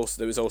know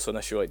there was also an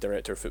issue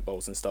director of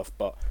footballs and stuff,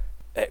 but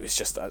it was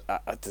just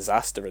a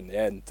disaster in the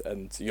end.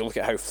 And you look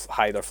at how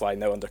high they're flying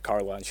now under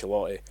Carlo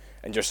Ancelotti,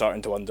 and you're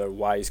starting to wonder,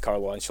 why is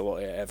Carlo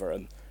Ancelotti at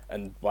Everton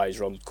and why is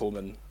Ron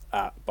Koeman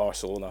at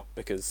Barcelona?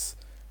 Because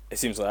it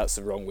seems like that's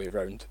the wrong way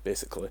round,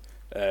 basically.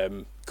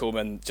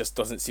 Koeman just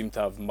doesn't seem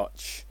to have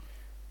much.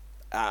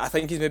 I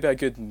think he's maybe a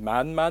good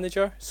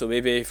manager, so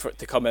maybe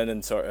to come in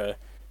and sort of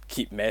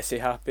keep Messi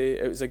happy,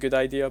 it was a good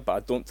idea, but I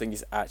don't think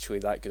he's actually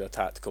that good a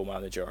tactical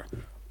manager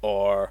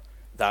or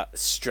that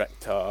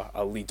strict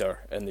a leader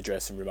in the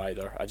dressing room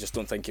either. I just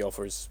don't think he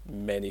offers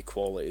many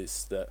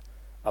qualities that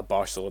a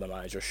Barcelona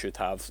manager should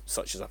have,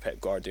 such as a Pep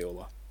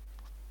Guardiola.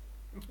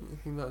 I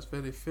think that's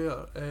very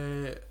fair.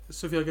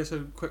 Sophie, I guess I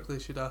quickly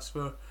should ask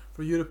for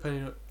your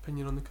opinion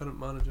on the current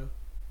manager.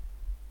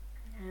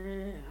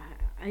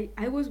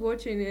 I was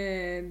watching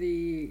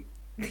the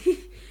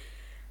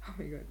oh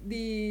my god,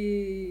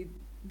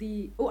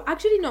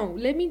 actually no,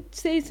 let me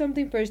say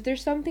something first.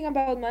 There's something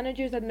about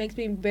managers that makes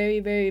me very,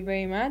 very,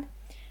 very mad,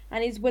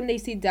 and it's when they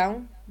sit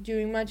down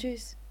during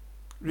matches.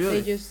 Really?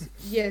 They just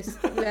it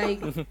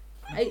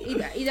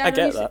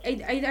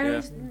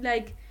annoys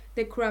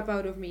the crap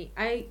out of me.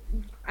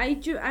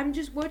 I'm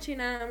just watching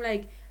and I'm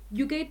like,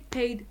 you get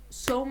paid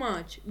so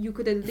much, you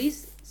could at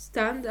least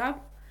stand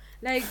up.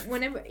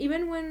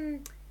 Even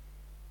when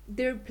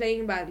they're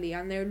playing badly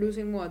and they're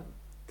losing 3-1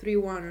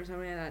 or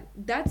something like that,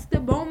 that's the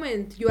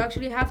moment you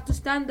actually have to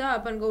stand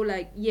up and go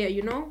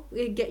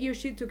get your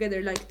shit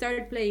together,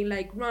 start playing,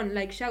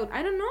 run, shout,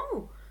 I don't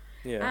know.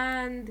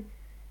 And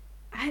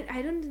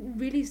I don't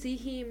really see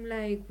him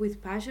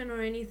with passion or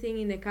anything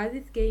in the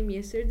Cádiz game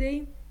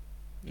yesterday.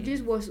 He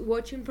just was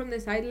watching from the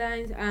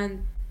sidelines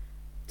and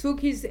took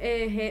his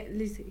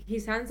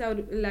hands out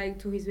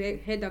to his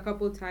head a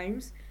couple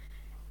times,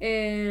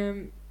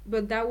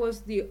 but that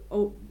was the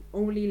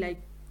only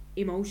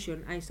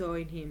emotion I saw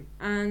in him.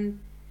 And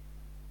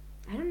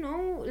I don't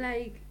know,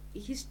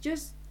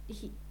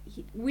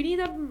 we need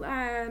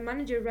a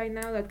manager right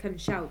now that can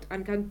shout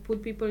and can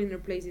put people in their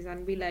places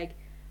and be like,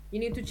 you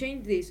need to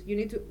change this. You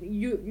need to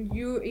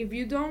you if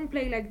you don't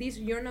play like this,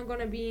 you're not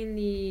gonna be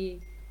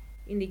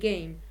in the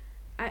game.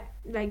 I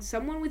like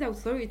someone with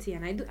authority,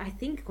 and I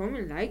think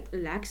Coleman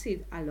lacks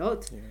it a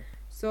lot. Yeah.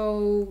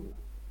 So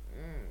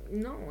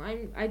no,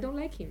 I don't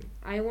like him.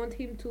 I want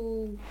him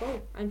to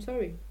go. I'm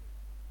sorry.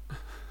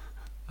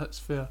 That's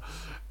fair.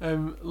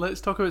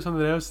 Let's talk about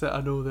something else that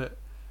I know that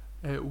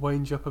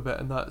winds you up a bit,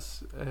 and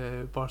that's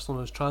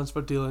Barcelona's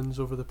transfer dealings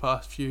over the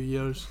past few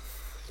years.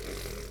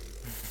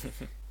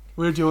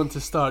 Where do you want to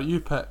start?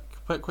 You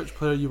pick which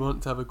player you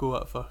want to have a go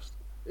at first.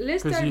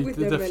 Let's Because start you with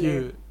did a Dembele.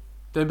 few.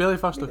 Dembele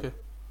first, okay.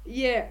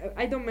 Yeah,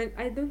 I don't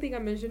think I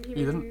mentioned him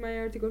You in didn't? my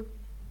article.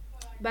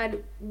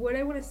 But what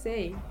I want to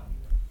say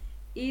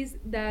is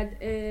that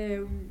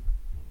Dembele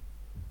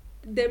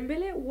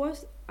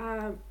was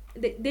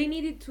they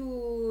needed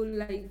to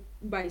like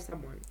buy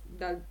someone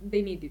that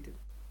they needed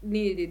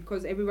it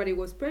because everybody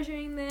was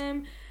pressuring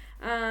them,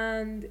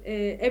 and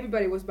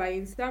everybody was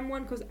buying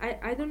someone because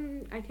I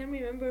can't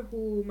remember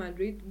who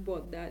Madrid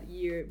bought that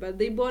year, but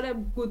they bought a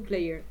good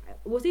player.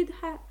 Was it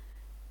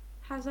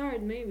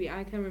Hazard? Maybe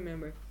I can't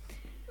remember.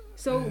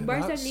 So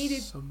Barca That's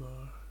needed. summer.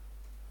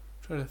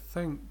 Trying to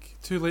think.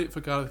 Too late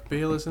for Gareth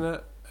Bale, isn't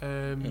it?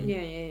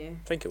 Yeah. I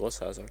think it was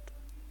Hazard.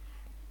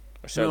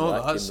 Or No, certainly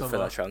that that's came before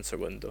summer. that transfer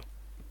window.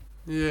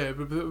 Yeah,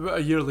 but about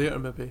a year later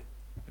maybe.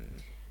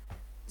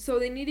 So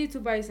they needed to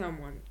buy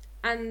someone,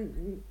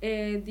 and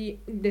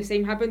the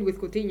same happened with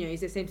Coutinho.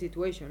 It's the same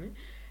situation.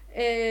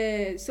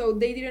 So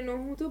they didn't know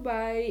who to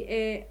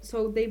buy.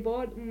 So they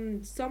bought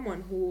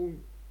someone who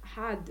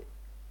had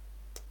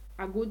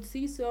a good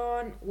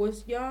season,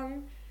 was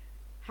young,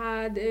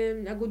 had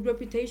a good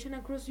reputation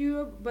across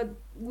Europe, but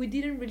we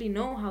didn't really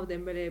know how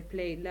Dembele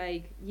played.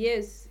 Like,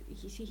 yes,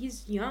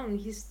 he's young.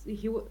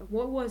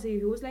 What was he?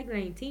 He was like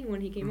 19 when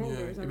he came over.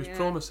 Or Yeah, something it was like that.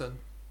 promising.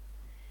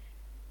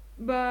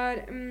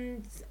 But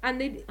and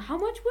they, how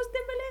much was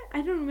Dembele?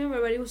 I don't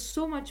remember, but it was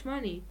so much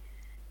money.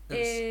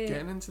 It's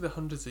getting into the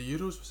hundreds of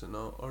euros, was it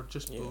not, or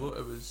just Yeah. below?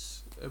 It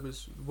was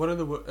one of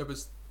it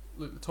was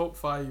like the top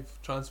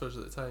 5 transfers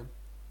at the time.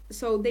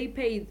 So they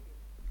paid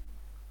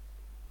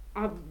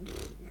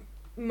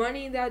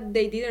money that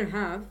they didn't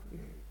have,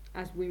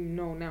 as we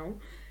know now,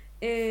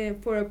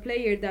 for a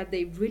player that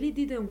they really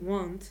didn't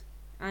want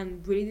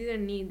and really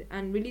didn't need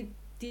and really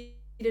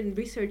didn't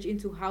research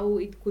into how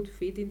it could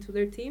fit into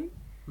their team.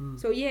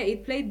 So yeah,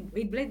 it played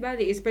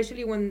badly,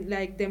 especially when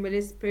like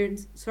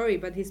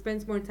Dembele he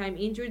spends more time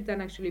injured than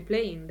actually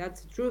playing.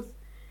 That's the truth.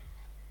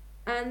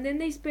 And then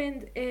they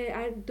spent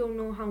I don't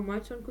know how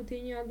much on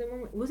Coutinho at the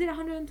moment. Was it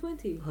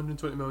 120?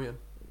 120 million.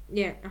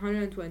 Yeah,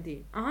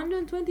 120.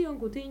 120 on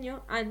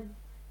Coutinho, and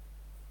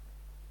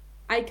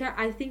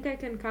I think I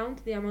can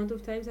count the amount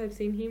of times I've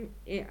seen him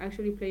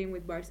actually playing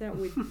with Barca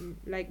with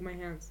like my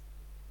hands,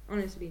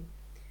 honestly.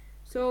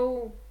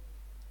 So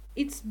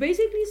it's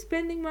basically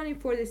spending money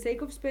for the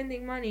sake of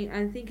spending money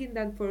and thinking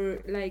that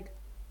for like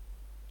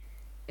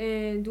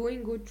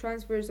doing good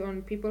transfers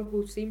on people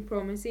who seem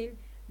promising,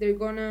 they're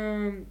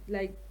gonna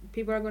like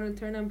people are gonna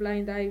turn a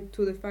blind eye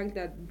to the fact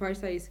that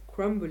Barca is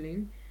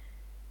crumbling.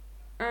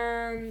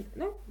 And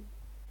no,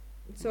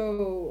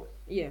 so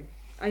yeah,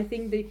 I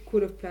think they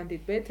could have planned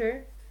it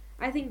better.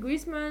 I think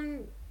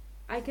Griezmann,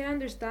 I can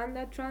understand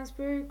that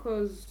transfer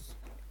because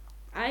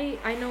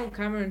I know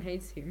Cameron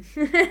hates him.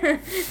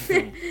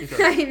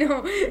 I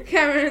know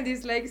Cameron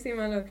dislikes him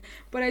a lot,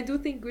 but I do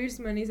think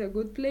Griezmann is a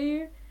good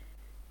player.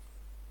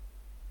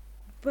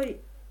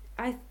 But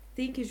I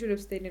think he should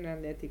have stayed in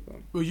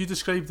Atletico. Well, you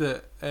described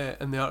it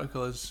in the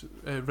article as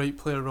right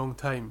player, wrong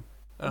time.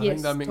 And I Yes,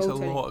 think that makes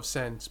totally. a lot of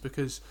sense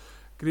because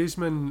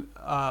Griezmann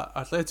at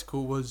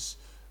Atletico was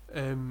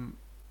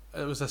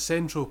it was a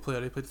central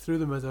player. He played through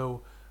the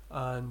middle,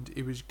 and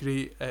he was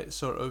great at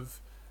sort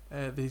of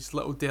these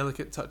little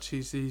delicate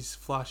touches, these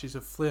flashes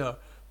of flair.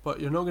 But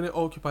you're not going to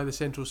occupy the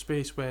central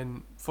space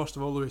when, first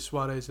of all, Luis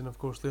Suarez and of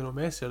course Lionel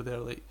Messi are there.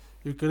 Like,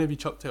 you're going to be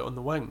chucked out on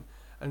the wing,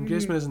 and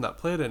Griezmann isn't that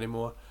player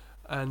anymore.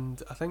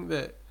 And I think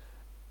that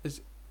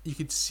you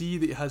could see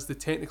that he has the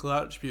technical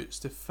attributes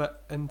to fit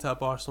into a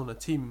Barcelona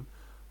team,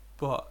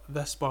 but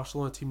this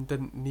Barcelona team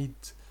didn't need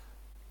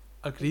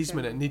a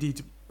Griezmann. It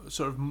needed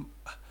sort of,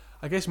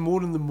 I guess,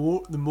 more in the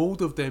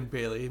mould of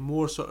Dembele,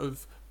 more sort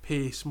of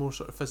pace, more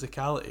sort of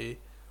physicality.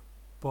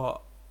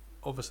 But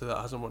obviously that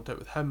hasn't worked out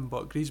with him.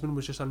 But Griezmann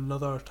was just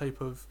another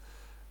type of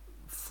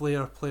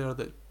flair player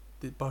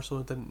that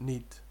Barcelona didn't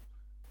need.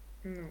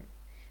 No.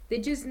 They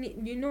just need,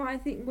 I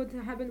think what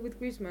happened with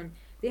Griezmann,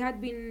 they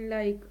had been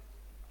like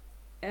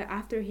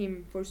after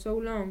him for so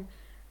long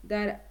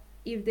that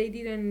if they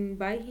didn't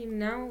buy him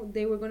now,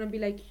 they were gonna be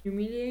like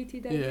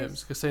humiliated, I Yeah, guess. it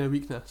was like a sign of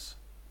weakness.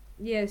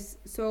 Yes,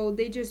 so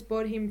they just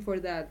bought him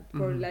for that,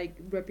 for like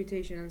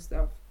reputation and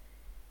stuff.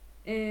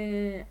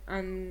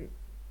 And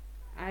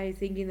I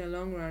think in the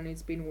long run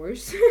it's been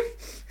worse.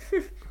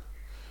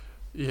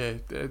 Yeah,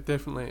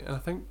 definitely. And I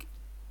think,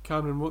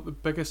 Cameron, what the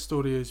biggest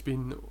story has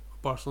been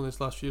Barcelona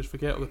this last few years,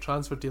 forget all the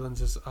transfer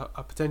dealings, is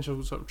a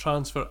potential sort of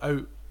transfer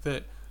out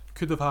that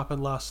could have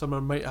happened last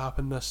summer might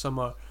happen this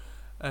summer,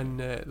 and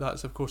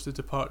that's of course the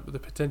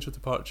potential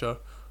departure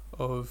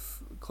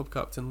of club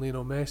captain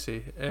Lionel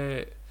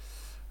Messi.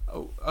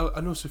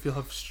 I know Sophie will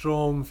have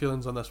strong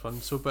feelings on this one.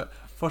 But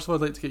first of all,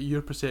 I'd like to get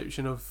your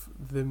perception of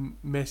the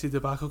Messi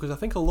debacle, because I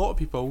think a lot of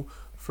people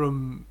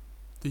from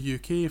the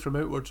UK, from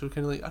outwards, are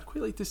kind of like, I'd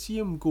quite like to see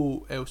him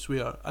go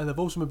elsewhere, and they've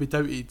also maybe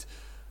doubted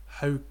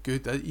how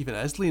good even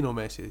is Lionel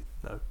Messi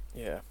now.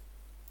 Yeah.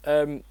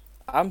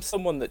 I'm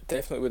someone that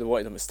definitely would have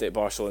wanted him to stay at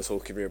Barcelona his whole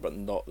career, but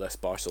not this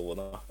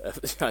Barcelona.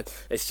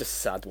 It's just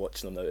sad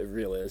watching him now. It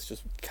really is,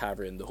 just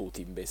carrying the whole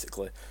team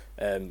basically.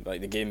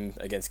 Like the game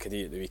against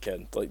Cadiz at the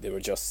weekend, like they were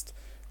just,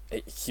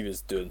 he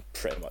was doing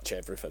pretty much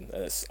everything,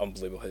 and it's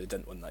unbelievable how they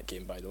didn't win that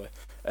game, by the way.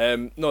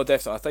 No,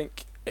 definitely, I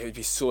think it would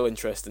be so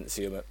interesting to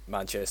see him at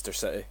Manchester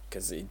City,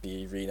 because he'd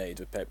be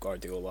reunited with Pep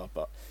Guardiola,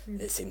 but at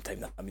the same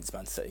time that means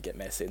Man City get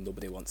Messi, and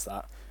nobody wants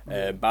that.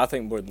 But I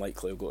think more than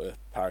likely he'll go to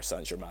Paris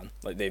Saint-Germain.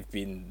 Like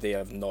they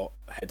have not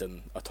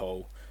hidden at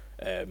all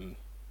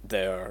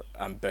their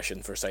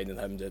ambition for signing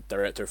him. The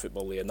director of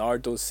football,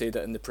 Leonardo, said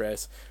it in the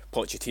press.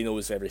 Pochettino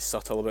was very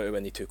subtle about it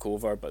when he took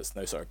over, but it's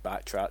now sort of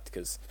backtracked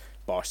because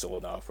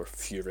Barcelona were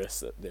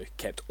furious that they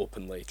kept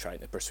openly trying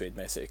to persuade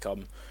Messi to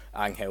come.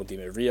 Angel Di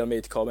Maria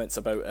made comments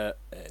about it.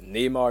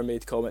 Neymar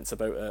made comments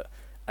about it.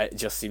 It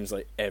just seems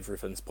like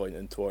everything's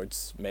pointing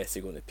towards Messi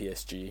going to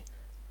PSG.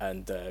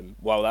 And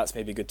while that's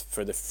maybe good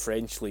for the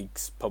French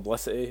league's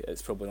publicity,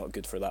 it's probably not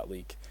good for that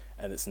league.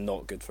 And it's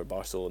not good for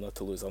Barcelona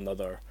to lose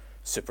another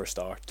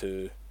superstar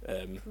to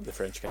the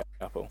French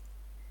capital.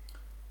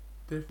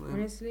 Definitely.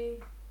 Honestly.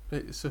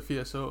 Right,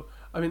 Sophia, so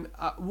I mean,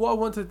 how I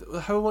want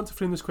to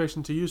frame this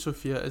question to you,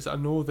 Sophia, is I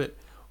know that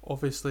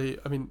obviously,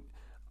 I mean,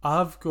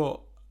 I've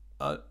got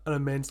an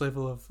immense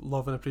level of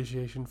love and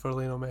appreciation for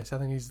Lionel Messi. I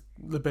think he's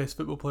the best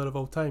football player of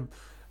all time.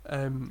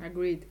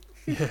 Agreed.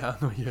 Yeah,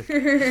 I know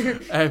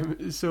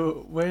you.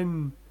 So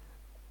when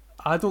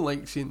I don't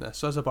like seeing this,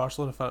 so as a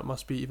Barcelona fan, it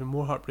must be even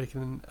more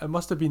heartbreaking. And it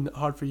must have been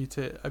hard for you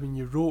to. I mean,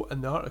 you wrote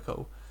in the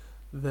article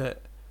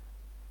that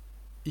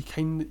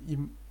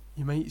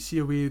you might see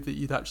a way that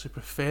you'd actually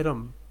prefer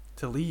him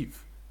to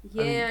leave.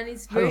 Yeah, and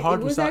it's very, how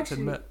hard it was that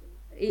actually, to admit?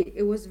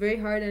 It was very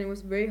hard, and it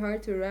was very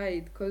hard to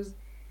write, because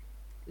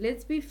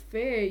let's be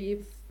fair,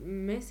 if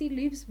Messi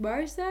leaves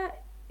Barca,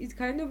 it's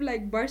kind of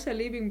like Barca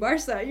leaving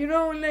Barca, you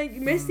know, like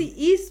Messi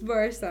is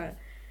Barca.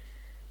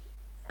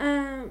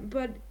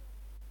 But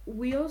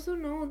we also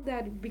know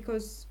that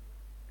because,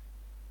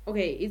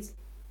 okay, it's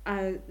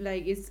a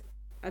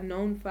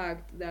known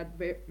fact that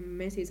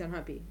Messi is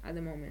unhappy at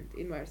the moment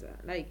in Barca.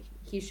 Like,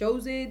 he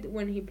shows it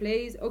when he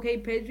plays. Okay,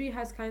 Pedri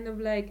has kind of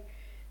like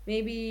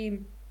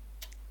maybe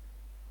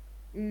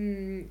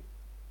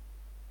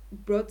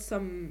brought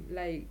some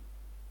like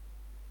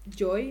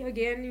joy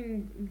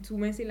again to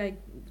Messi,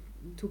 like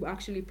to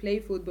actually play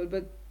football.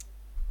 But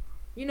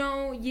you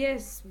know,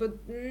 yes, but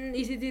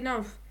is it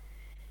enough?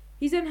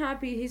 He's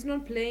unhappy. He's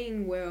not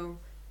playing well.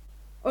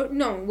 Oh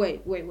no!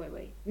 Wait!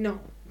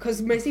 No,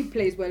 because Messi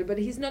plays well, but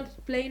he's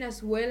not playing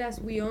as well as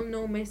we all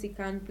know Messi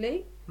can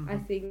play. I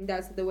think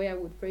that's the way I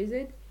would phrase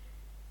it.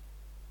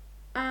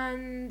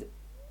 And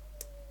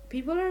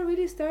people are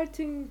really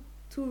starting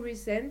to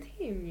resent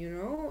him, you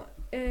know?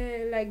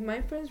 Like my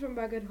friends from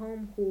back at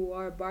home who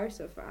are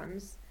Barca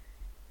fans,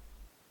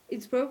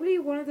 it's probably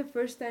one of the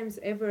first times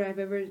ever I've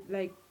ever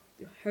like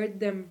heard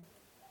them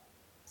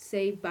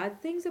say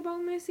bad things about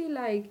Messi,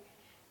 like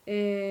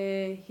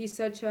he's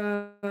such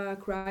a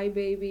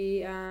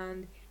crybaby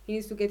and he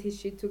needs to get his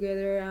shit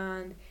together,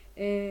 and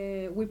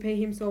we pay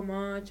him so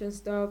much and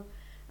stuff,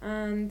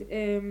 and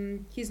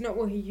he's not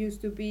what he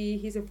used to be.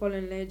 He's a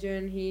fallen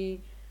legend.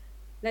 He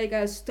like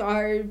a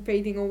star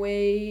fading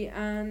away,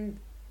 and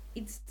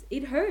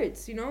it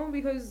hurts, you know,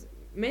 because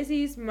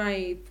Messi is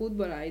my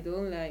football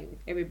idol. Like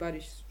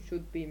everybody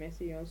should be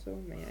Messi also,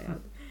 may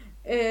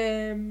I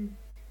add.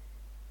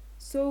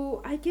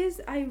 So I guess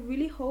I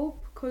really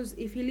hope, because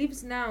if he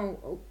leaves now,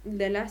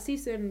 the last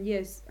season,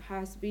 yes,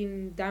 has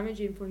been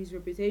damaging for his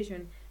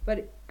reputation,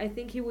 but I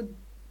think he would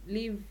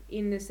leave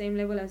in the same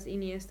level as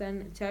Iniesta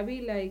and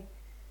Xavi. Like,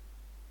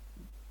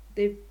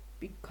 they've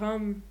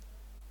become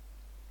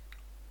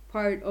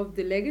part of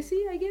the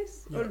legacy, I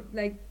guess, or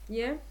like,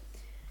 yeah.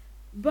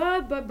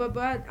 But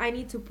I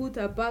need to put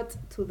a but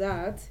to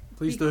that.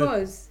 Please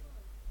because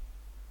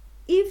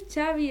if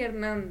Xavi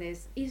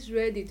Hernandez is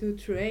ready to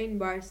train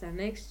Barca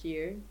next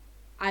year,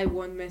 I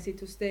want Messi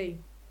to stay.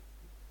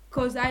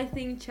 Because I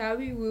think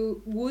Xavi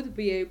would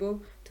be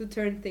able to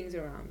turn things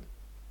around.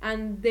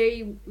 And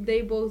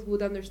they both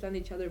would understand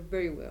each other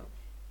very well.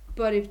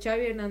 But if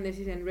Xavi Hernandez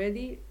isn't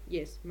ready,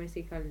 yes,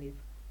 Messi can leave.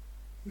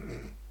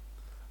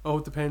 All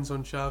depends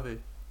on Xavi.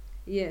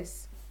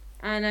 Yes.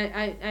 And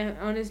I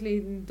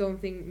honestly don't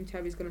think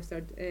Xavi's going to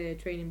start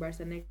training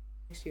Barca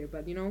next year.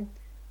 But, you know,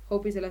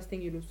 hope is the last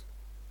thing you lose.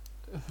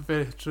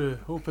 Very true.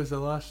 Hope is the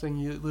last thing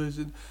you lose.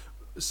 And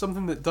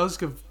something that does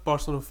give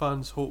Barcelona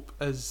fans hope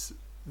is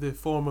the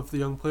form of the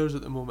young players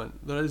at the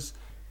moment. There is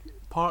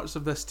parts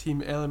of this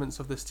team, elements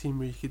of this team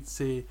where you could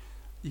say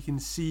you can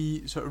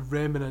see sort of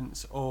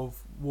remnants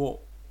of what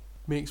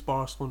makes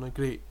Barcelona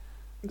great.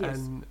 Yes.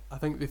 And I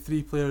think the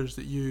three players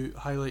that you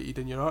highlighted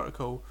in your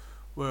article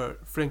were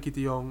Frenkie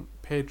de Jong,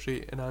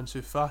 Pedri and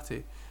Ansu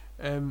Fati.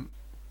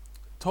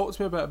 Talk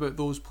to me a bit about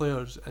those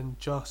players and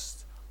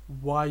just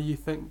why you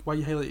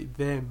highlighted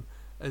them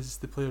as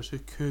the players who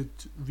could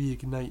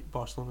reignite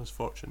Barcelona's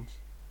fortunes.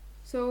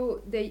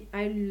 So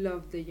I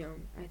love De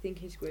Jong. I think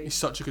he's great. He's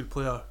such a good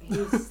player.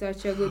 He's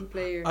such a good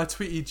player. I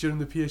tweeted during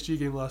the PSG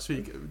game last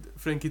week,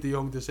 Frenkie de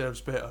Jong deserves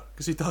better,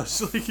 because he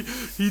does. Like,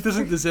 he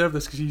doesn't deserve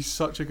this because he's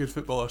such a good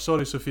footballer.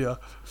 Sorry, Sophia.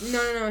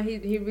 No.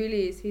 He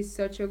really is. He's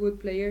such a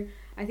good player.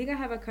 I think I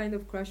have a kind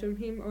of crush on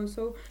him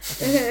also.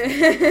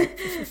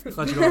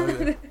 Glad you got out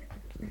there.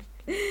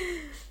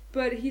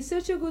 But he's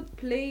such a good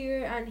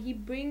player, and he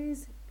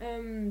brings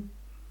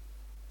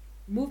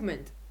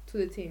movement to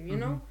the team. You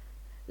know,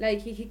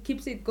 like he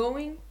keeps it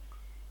going.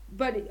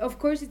 But of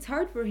course, it's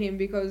hard for him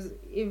because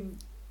if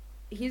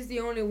he's the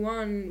only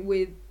one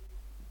with,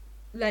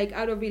 like,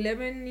 out of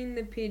 11 in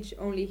the pitch,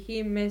 only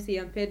him, Messi,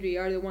 and Pedri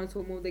are the ones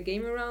who move the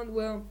game around.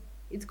 Well,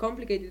 it's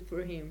complicated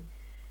for him.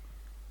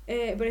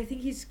 But I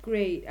think he's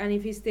great, and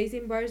if he stays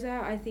in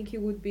Barca, I think he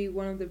would be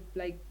one of the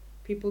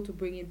people to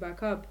bring it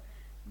back up.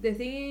 The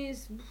thing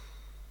is,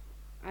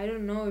 I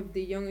don't know if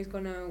De Jong is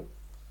gonna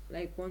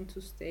want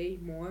to stay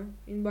more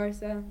in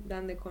Barca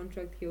than the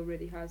contract he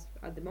already has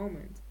at the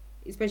moment,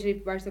 especially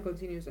if Barca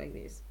continues like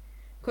this.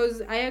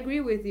 Because I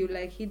agree with you,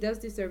 he does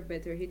deserve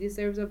better. He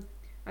deserves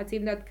a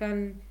team that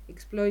can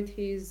exploit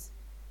his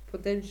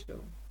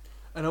potential.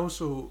 And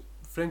also,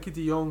 Frenkie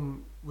de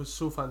Jong was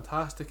so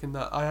fantastic in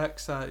that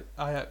Ajax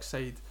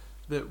side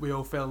that we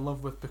all fell in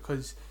love with,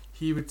 because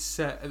he would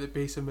sit at the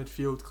base of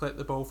midfield, collect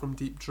the ball from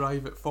deep,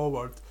 drive it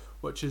forward,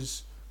 which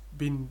has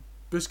been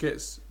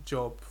Busquets'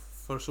 job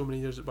for so many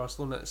years at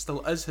Barcelona. It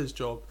still is his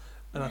job,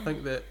 and I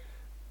think that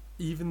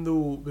even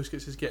though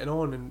Busquets is getting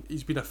on and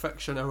he's been a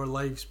fixture in our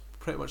lives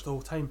pretty much the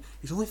whole time,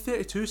 he's only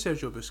 32,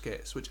 Sergio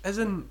Busquets, which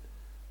isn't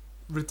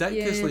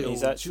ridiculously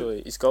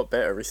old. He's got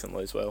better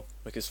recently as well.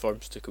 His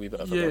forms took a wee bit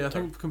of a I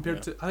downturn.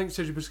 think I think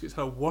Sergio Busquets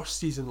had a worse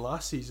season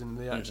last season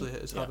than they actually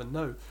is having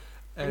now.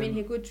 I mean,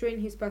 he could train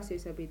his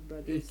passes a bit,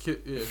 but he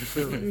could,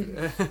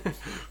 clearly.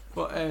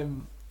 But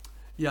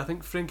I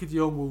think Frenkie de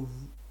Jong will.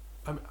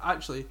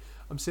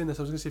 I'm saying this.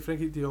 I was going to say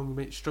Frenkie de Jong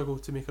might struggle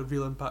to make a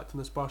real impact on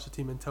this Barca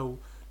team until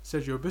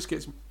Sergio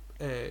Busquets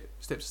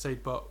steps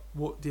aside. But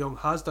what de Jong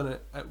has done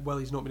while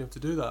he's not been able to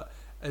do that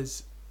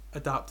is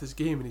adapt his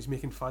game, and he's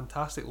making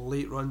fantastic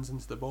late runs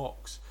into the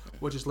box,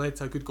 which has led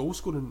to a good goal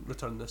scoring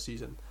return this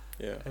season.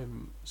 Yeah.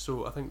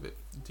 So I think that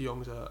de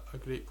Jong's a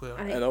great player.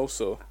 And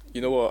also,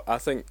 you know what, I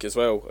think as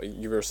well,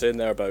 you were saying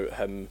there about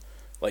him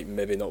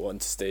maybe not wanting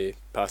to stay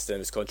past the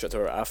end of his contract,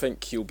 or I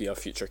think he'll be a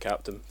future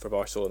captain for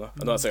Barcelona.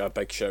 I know that's a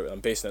big shout, I'm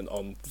basing it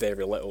on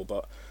very little,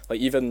 but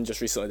even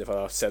just recently they've had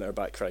a centre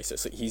back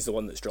crisis. He's the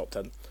one that's dropped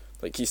in.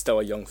 He's still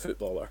a young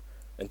footballer,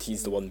 and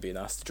he's the one being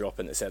asked to drop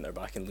into centre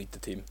back and lead the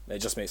team. It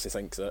just makes me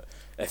think that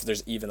if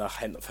there's even a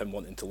hint of him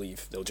wanting to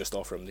leave, they'll just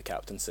offer him the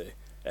captaincy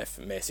if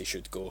Messi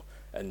should go,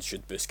 and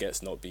should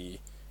Busquets not be,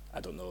 I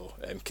don't know,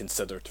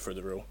 considered for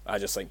the role. I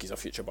just think he's a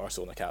future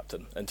Barcelona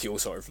captain, and he'll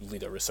sort of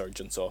lead a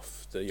resurgence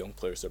of the young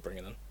players they're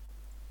bringing in.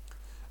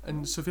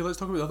 And Sophie, let's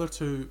talk about the other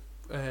two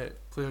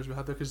players we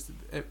had there, because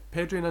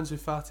Pedri and Ansu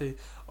Fati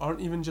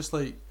aren't even just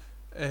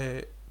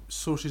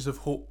sources of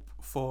hope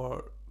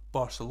for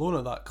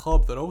Barcelona, that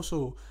club.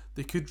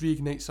 They could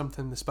reignite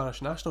something in the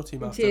Spanish national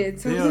team after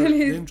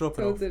them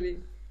dropping off.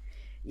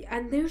 Yeah,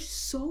 and they're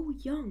so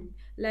young.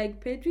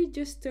 Pedri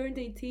just turned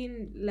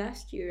 18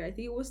 last year. I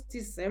think it was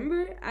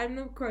December. I'm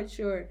not quite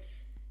sure.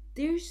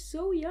 They're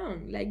so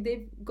young.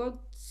 They've got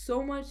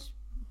so much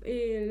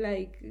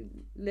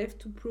left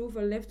to prove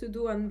and left to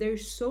do, and they're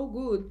so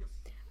good.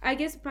 I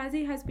guess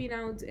Fati has been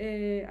out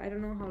I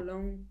don't know how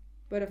long,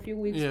 but a few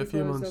weeks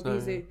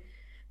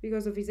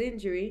because of his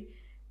injury.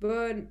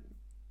 But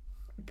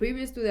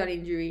previous to that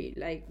injury,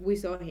 we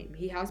saw him.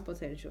 He has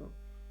potential.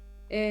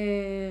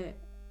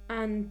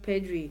 And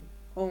Pedri,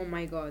 oh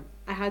my god,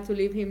 I had to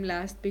leave him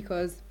last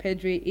because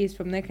Pedri is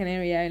from the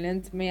Canary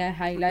Islands. May I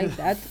highlight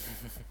that?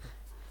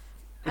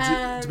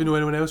 Do we know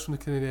anyone else from the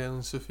Canary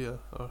Islands, Sophia?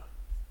 Or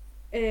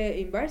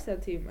in Barca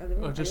team, I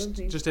don't know. Or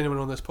just anyone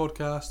on this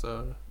podcast,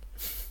 or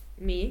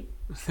me,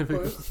 of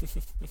course.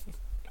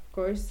 Of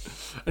course.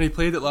 And he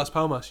played at Las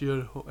Palmas. He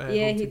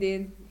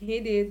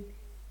did.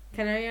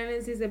 Canary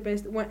Islands is the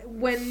best.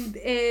 When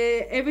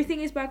everything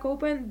is back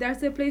open,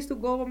 that's the place to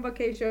go on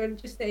vacation.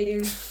 Just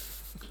saying.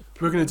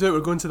 We're going to do it.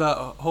 We're going to that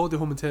holiday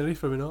home in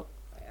Tenerife, are we not?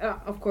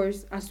 Of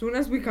course. As soon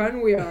as we can,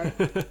 we are.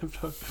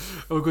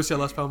 We'll go see a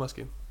Las Palmas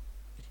game.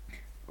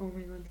 Oh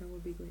my god, that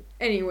would be great.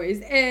 Anyways,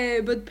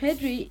 but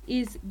Pedri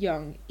is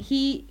young.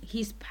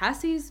 His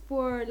passes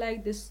for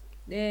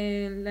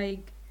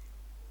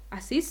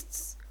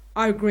assists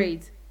are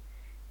great.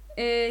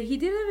 He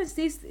did an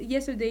assist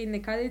yesterday in the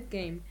Cádiz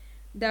game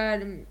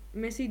that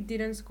Messi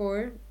didn't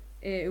score.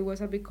 It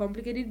was a bit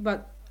complicated,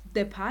 but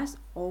the pass,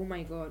 oh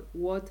my god,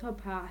 what a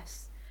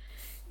pass.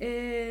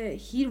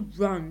 He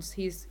runs.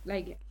 He's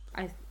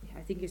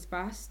I think he's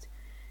fast.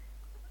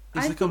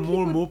 He's I like a think he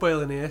more could- mobile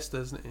Iniesta,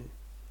 isn't he?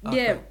 I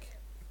Yeah. think.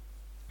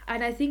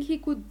 And I think he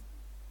could.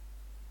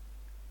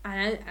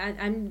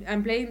 And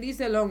I'm playing this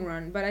a long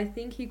run, but I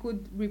think he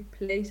could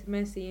replace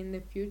Messi in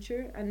the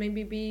future and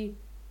maybe be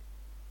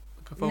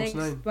Like a false next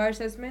nine.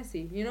 Barca's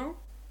Messi, you know.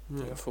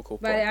 Yeah. Focal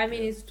But point, I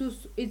mean, yeah.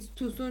 it's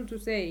too soon to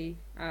say.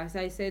 As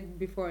I said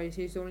before,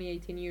 he's only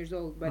 18 years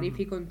old. But if Mhm.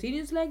 he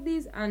continues like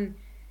this and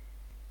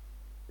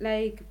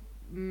like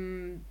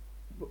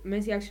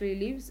Messi actually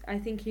leaves, I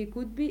think he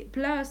could be.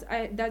 Plus,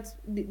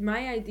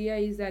 my idea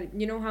is that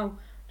you know how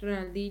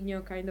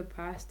Ronaldinho kind of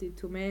passed it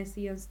to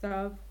Messi and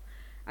stuff.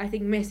 I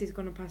think Messi is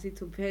gonna pass it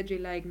to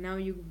Pedri. Like now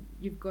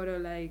you've gotta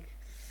like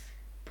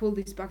pull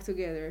this back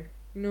together.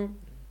 You know.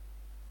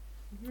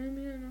 I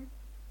mean, I don't know.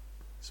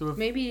 So if,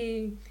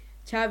 Maybe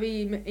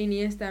Xavi,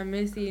 Iniesta, and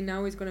Messi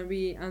now is gonna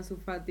be Ansu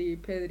Fati,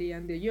 Pedri,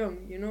 and De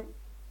Jong. You know.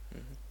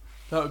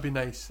 that would be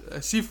nice.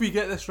 See if we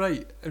get this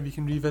right and we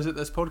can revisit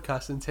this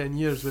podcast in 10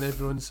 years when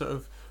everyone's sort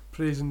of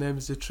praising them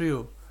as a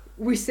trio.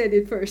 We said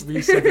it first.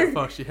 We said it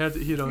first. You heard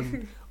it here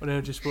on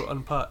Energy Sport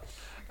Unpacked.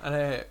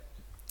 And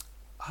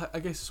I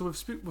guess so. We've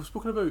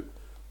spoken about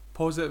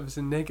positives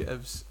and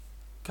negatives.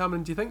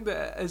 Cameron, do you think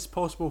that it is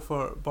possible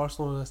for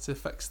Barcelona to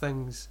fix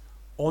things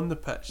on the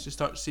pitch to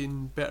start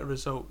seeing better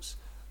results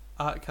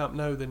at Camp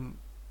Nou than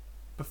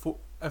before?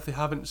 If they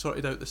haven't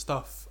sorted out the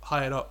stuff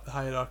higher up the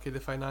hierarchy, the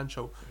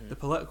financial, the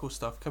political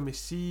stuff, can we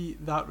see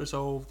that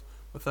resolved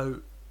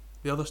without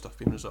the other stuff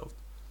being resolved?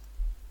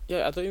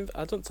 Yeah,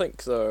 I don't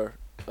think they're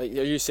like.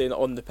 Are you saying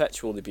on the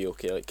pitch will they be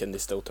okay? Like, can they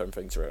still turn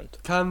things around?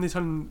 Can they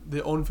turn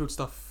the on-field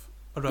stuff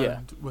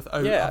around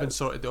without Yeah. having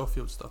sorted the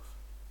off-field stuff?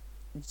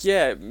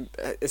 Yeah,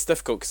 it's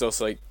difficult because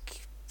also like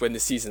when the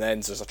season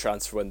ends, there's a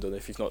transfer window, and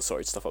if you've not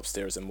sorted stuff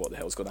upstairs, then what the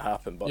hell's going to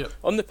happen? But Yep.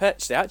 on the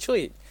pitch, they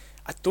actually,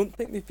 I don't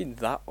think they've been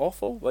that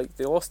awful. Like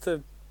they lost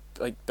to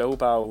like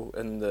Bilbao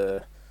in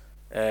the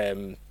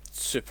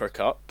Super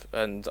Cup,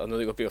 and I know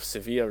they got beat off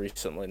Sevilla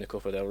recently in the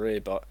Copa del Rey,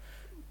 but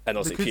and They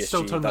also could PSG,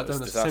 still turn that was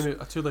down disaster.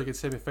 a two-legged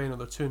semi-final.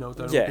 They're 2-0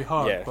 down. It Yeah, would be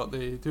hard, yeah. but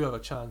they do have a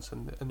chance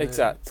in the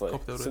Exactly.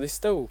 Copa del Rey.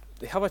 So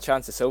they have a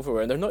chance of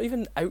silverware, and they're not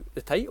even out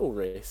the title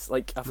race.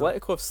 Like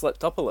Atletico have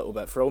slipped up a little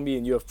bit. For all me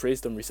and you have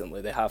praised them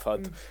recently, they have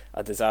had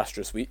a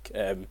disastrous week.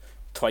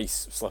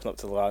 Twice slipping up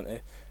to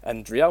Levante,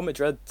 and Real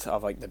Madrid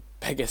have like the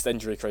biggest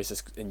injury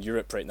crisis in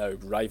Europe right now,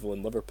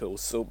 rivaling Liverpool.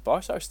 So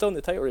Barca are still in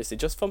the title race. They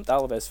just thumped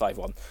Alaves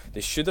 5-1.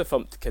 They should have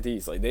thumped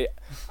Cadiz. Like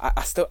I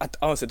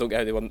honestly don't get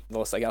how they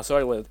lost again. I saw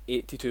they had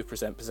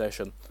 82%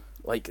 possession.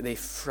 Like they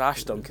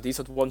thrashed them. Cadiz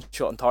had one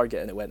shot on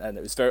target and it went in.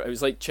 It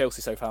was like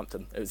Chelsea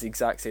Southampton. It was the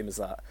exact same as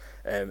that.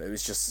 It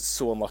was just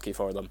so unlucky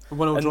for them.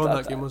 1-0 And draw in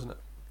that- that game, wasn't it?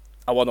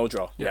 A 1-0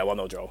 draw. Yeah. Yeah,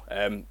 1-0 draw.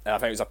 And I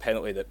think it was a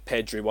penalty that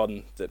Pedri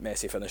won that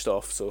Messi finished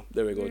off. So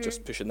there we go,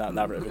 just pushing that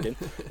narrative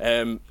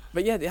again.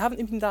 But yeah, they haven't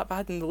even been that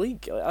bad in the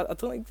league. I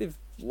don't think they've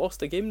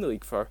lost a game in the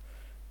league for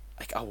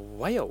like a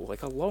while,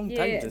 like a long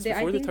time since I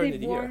before the think turn of they've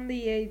the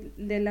year.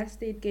 won the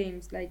last 8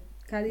 games. Like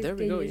Cadiz There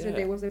we go, yesterday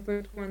yeah. was the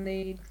first one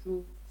they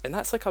drew. And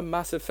that's like a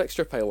massive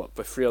fixture pile up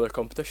with 3 other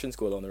competitions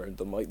going on around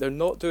them. Like they're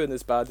not doing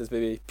as bad as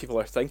maybe people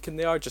are thinking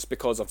they are, just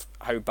because of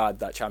how bad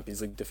that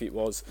Champions League defeat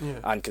was, Yeah.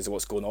 and because of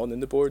what's going on in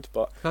the board.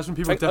 But That's when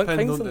people Think- dip in,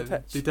 things don't on the they?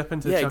 pitch. They dip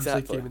into the Yeah, Champions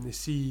exactly. League game and they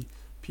see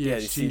Yeah,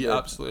 they PSG see the-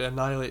 absolutely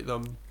annihilate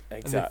them,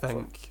 exactly. and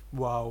they think,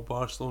 "Wow,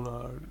 Barcelona!"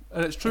 Are,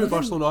 and it's true, And then-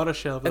 Barcelona are a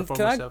shell of their and former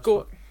can I selves. go?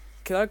 but-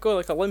 Can I go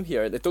like a limb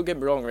here? Don't get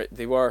me wrong, right?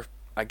 They were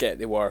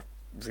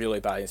really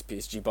bad against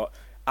PSG, but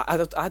I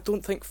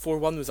don't think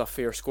 4-1 was a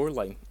fair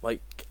scoreline.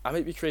 Like, I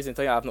might be crazy and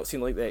think I've not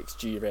seen like the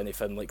XG or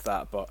anything like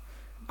that, but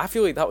I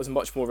feel like that was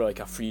much more like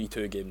a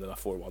 3-2 game than a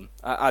 4-1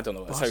 I don't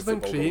know. That's how Barca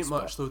didn't football create goes,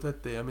 much though,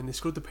 did they? I mean, they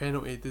scored the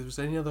penalty. Was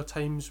there any other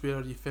times where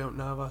you felt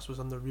Navas was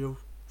under real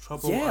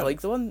trouble? Yeah,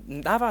 like the one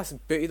Navas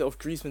booted off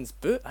Griezmann's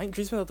boot. I think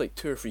Griezmann had like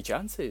 2 or 3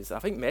 chances. I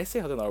think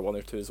Messi had another 1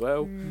 or 2 as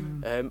well.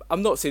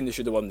 I'm not saying they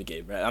should have won the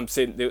game, right? I'm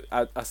saying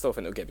I still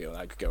think they'll get beyond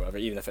aggregate or whatever,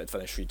 even if it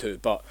finished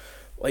 3-2. But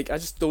like, I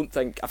just don't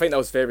think. I think that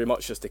was very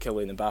much just the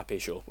Kylian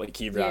Mbappe show. Like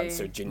he ran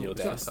Serginho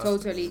Yeah. Dest.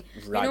 Totally.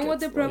 You know what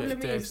the ragged.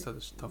 problem yeah, is? Dest had a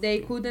tough They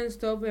game. couldn't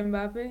stop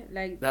Mbappe.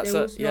 Like That's there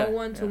it, was yeah, no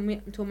one to yeah.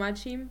 to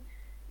match him.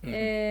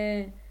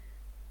 Mhm.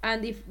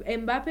 And if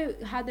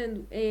Mbappe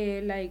hadn't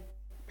like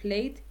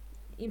played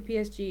in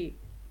PSG,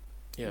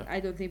 Yeah. I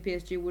don't think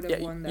PSG would have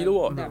Yeah, won that. you know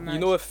what? That match. You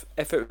know, if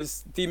it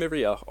was Di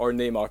Maria or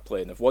Neymar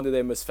playing, if one of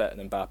them was fit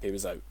and Mbappe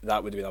was out,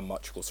 that would have been a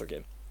much closer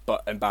game.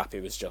 But Mbappe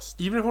was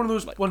just Even if one of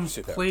those like, ones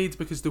superb. played,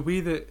 because the way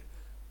that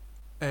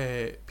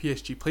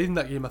PSG played in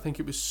that game, I think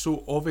it was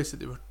so obvious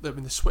that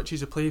when the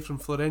switches of play from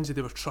Florenzi,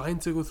 they were trying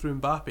to go through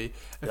Mbappe. If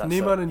That's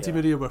Neymar it, and Di yeah.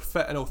 Maria were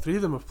fit and all 3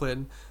 of them were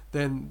playing,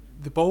 then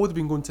the ball would have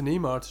been going to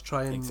Neymar to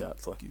try and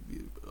exactly.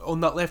 on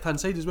that left hand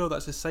side as well.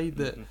 That's the side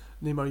that Mhm.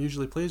 Neymar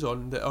usually plays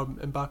on, that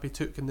Mbappe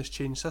took in this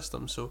changed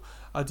system. So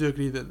I do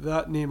agree that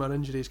Neymar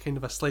injury is kind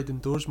of a sliding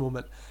doors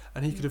moment,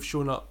 and he could have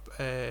shown up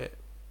at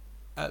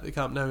the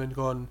Camp Nou and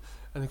gone,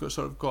 and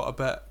got a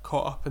bit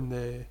caught up in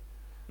the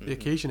Mhm.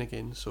 occasion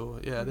again. So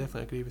yeah, I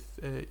definitely agree with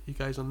you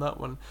guys on that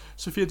one.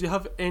 Sophia, do you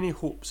have any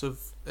hopes of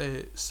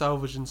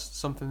salvaging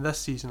something this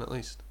season at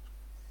least?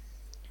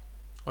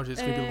 Or is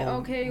it going to be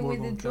Okay, more with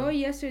the long draw term?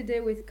 yesterday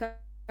with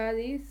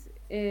Cadiz,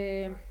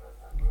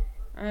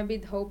 I'm a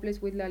bit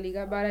hopeless with La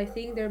Liga, but I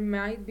think there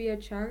might be a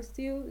chance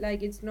still.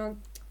 Like, it's not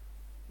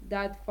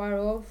that far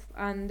off,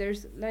 and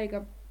there's like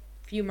a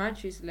few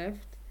matches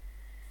left.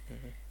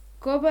 Mhm.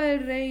 Copa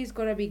del Rey is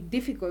gonna be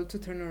difficult to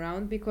turn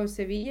around because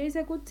Sevilla is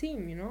a good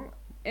team, you know.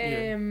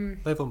 Yeah.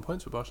 Level in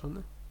points with Barca, aren't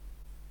they?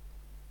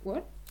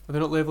 What? Are they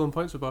not level in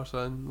points with Barca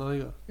in La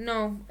Liga?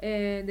 No,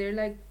 they're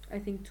like I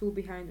think 2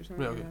 behind or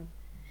something Right,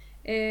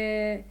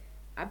 like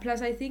that.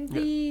 Plus, I think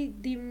Yeah.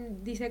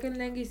 the second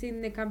leg is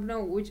in the Camp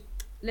Nou, which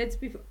let's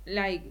be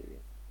like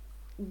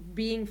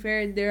being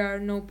fair, there are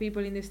no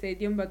people in the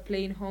stadium, but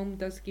playing home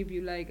does give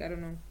you like I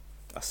don't know,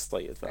 A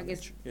slight I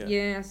guess advantage.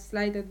 yeah, a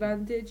slight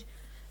advantage.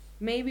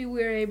 Maybe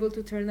we're able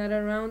to turn that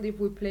around if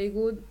we play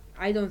good.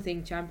 I don't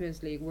think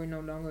Champions League we're no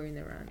longer in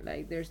the run.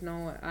 Like there's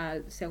no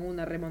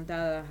segunda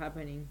remontada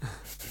happening.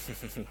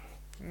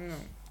 No.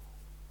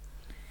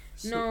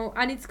 No,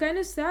 and it's kind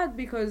of sad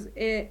because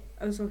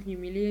also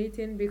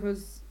humiliating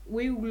because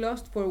we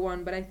lost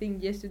 4-1, but I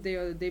think yesterday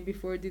or the day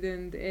before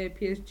didn't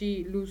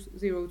PSG lose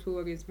 0-2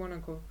 against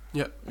Monaco.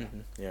 Yeah.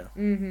 Yeah.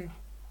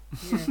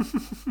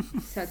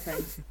 Sad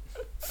times.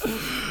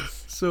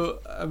 So,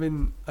 I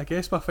mean, I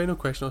guess my final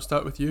question, I'll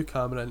start with you,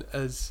 Cameron,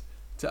 is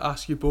to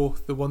ask you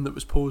both the one that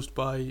was posed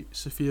by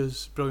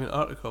Sophia's brilliant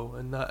article,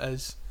 and that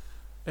is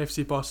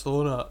FC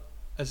Barcelona,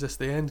 is this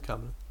the end,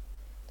 Cameron?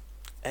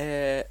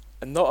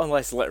 Not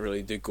unless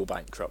literally do go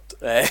bankrupt.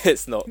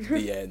 It's not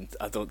the end.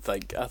 I don't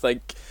think. I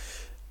think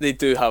they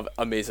do have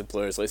amazing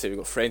players. Let's say we've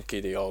got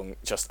Frenkie de Jong,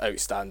 just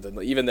outstanding.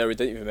 Like, even there, we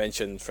didn't even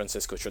mention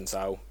Francisco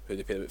Trincao, who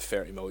they paid about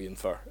 30 million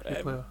for,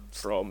 Good player.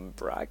 from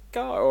Braga,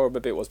 or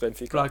maybe it was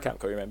Benfica. I Braga. can't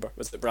quite remember.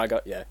 Was it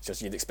Braga? Yeah,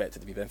 just you'd expect it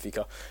to be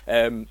Benfica.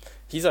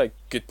 He's a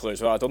good player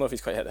as well. I don't know if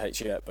he's quite hit the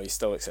heights yet, but he's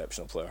still an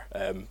exceptional player.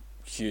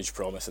 Huge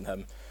promise in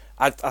him.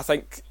 I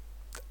think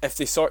if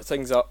they sort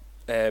things up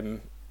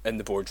in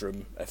the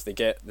boardroom, if they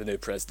get the new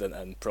president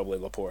and probably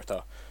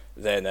Laporta,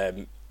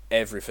 then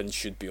everything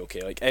should be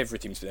okay. Like, every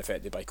team's been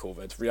affected by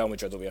COVID. Real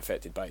Madrid will be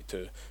affected by it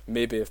too.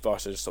 Maybe if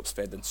Barca stop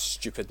spending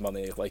stupid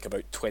money, like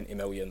about 20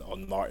 million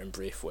on Martin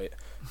Braithwaite,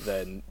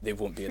 then they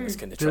won't be in this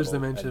kind of There's trouble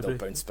the and mention of they'll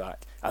Braithwaite. bounce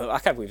back. I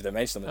can't believe they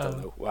mentioned him until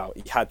now. Wow,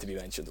 he had to be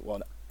mentioned.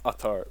 One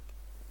utter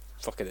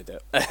fucking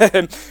idiot.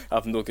 I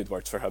have no good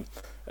words for him.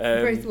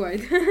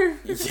 Braithwaite.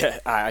 Yeah,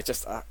 I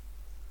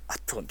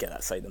don't get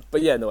that signing.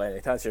 But yeah, no,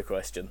 anyway, to answer your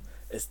question,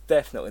 it's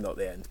definitely not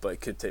the end, but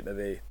it could take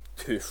maybe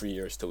 2-3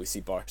 years till we see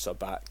Barca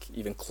back,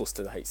 even close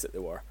to the heights that they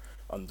were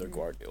under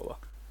Guardiola.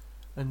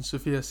 And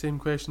Sophia, same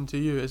question to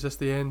you. Is this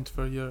the end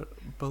for your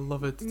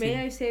beloved team?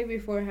 May I say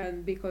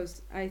beforehand,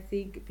 because I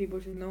think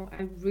people should know,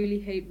 I really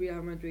hate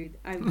Real Madrid.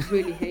 I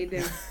really hate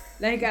them.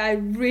 Like, I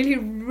really,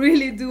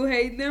 really do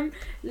hate them.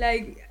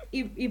 Like,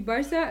 if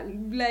Barca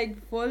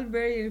like fall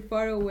very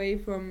far away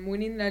from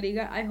winning La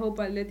Liga, I hope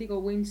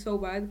Atletico wins so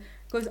bad,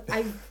 because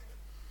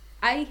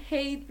I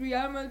hate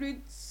Real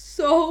Madrid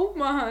so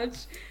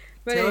much.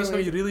 But Tell us how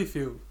anyways, you really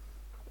feel.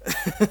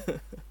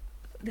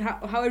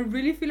 how I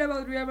really feel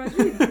about Real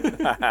Madrid.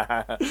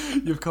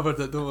 You've covered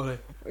it, don't worry.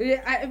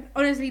 Yeah, I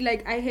honestly,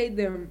 like, I hate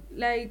them.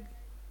 Like,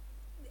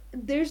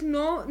 there's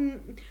no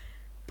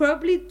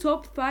probably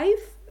top 5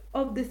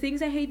 of the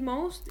things I hate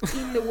most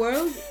in the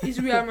world is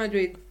Real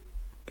Madrid.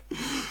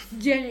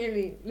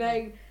 Genuinely,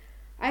 like,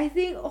 I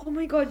think, oh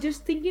my god,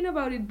 just thinking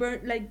about it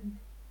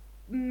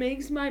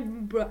makes my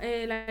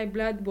like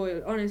blood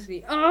boil.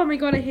 Honestly, oh my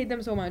god, I hate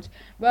them so much.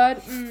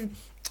 But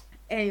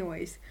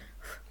anyways,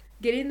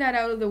 getting that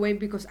out of the way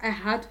because I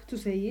had to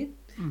say it.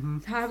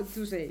 Have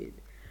to say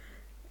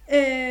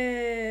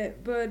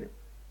it. But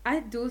I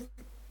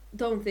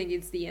don't think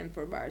it's the end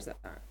for Barca.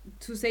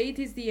 To say it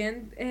is the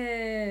end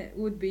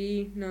would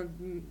be not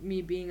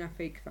me being a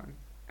fake fan.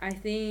 I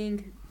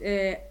think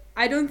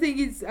I don't think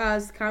it's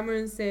as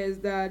Cameron says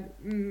that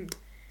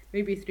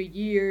maybe 3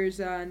 years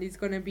and it's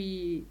gonna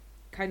be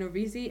kind of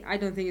easy. I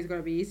don't think it's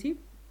gonna be easy.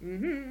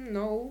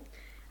 No,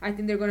 I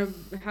think they're gonna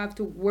have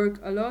to work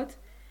a lot,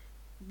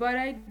 but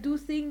I do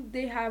think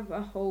they have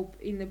a hope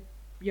in the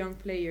young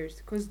players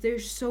because they're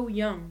so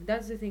young.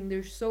 That's the thing,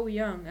 they're so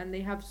young and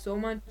they have so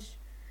much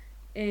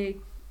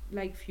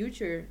like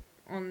future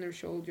on their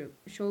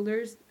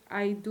shoulders.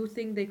 I do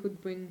think they could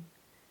bring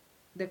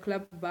the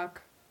club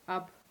back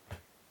up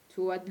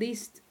to at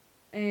least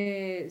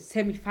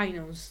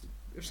semi-finals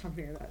or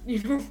something like that,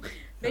 you know.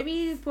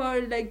 Maybe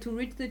for like to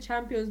reach the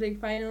Champions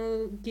League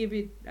final, give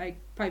it like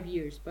 5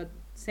 years, but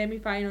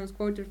semi-finals,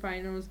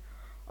 quarterfinals,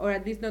 or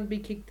at least not be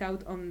kicked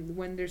out on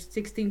when there's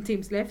 16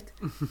 teams left.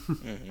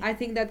 I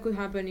think that could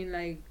happen in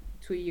like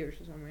 2 years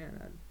or something like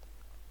that.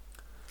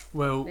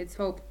 Well, Let's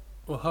hope.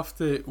 we'll have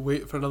to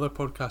wait for another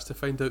podcast to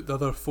find out the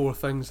other 4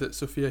 things that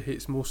Sophia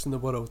hates most in the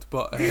world,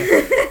 but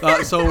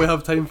that's all we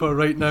have time for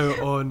right now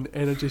on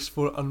Energy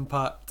Sport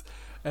Unpacked.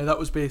 That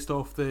was based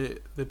off the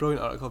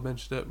brilliant article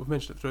we've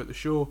mentioned it throughout the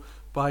show,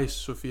 by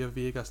Sofia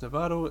Villegas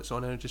Navarro. It's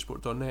on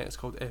energysport.net. It's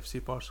called FC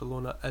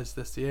Barcelona, Is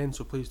This The End?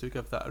 So please do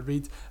give that a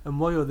read. And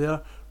while you're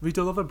there, read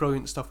all of the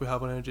brilliant stuff we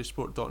have on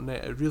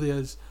energysport.net. It really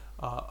is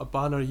a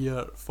banner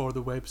year for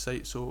the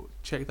website, so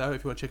check that out.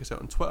 If you want to check us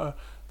out on Twitter,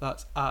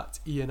 that's at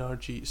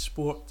ENRG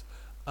Sport,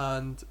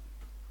 and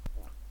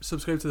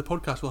subscribe to the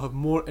podcast. We'll have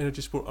more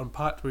Energy Sport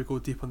Unpacked, where we go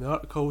deep on the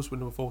articles,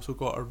 when we've also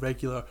got a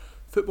regular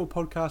football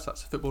podcast.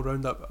 That's a football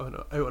roundup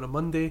out on a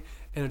Monday.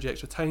 Energy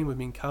Extra Time with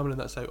me and Cameron,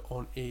 that's out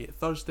on a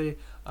Thursday,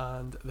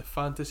 and the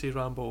Fantasy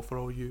Ramble for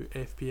all you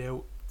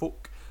FPL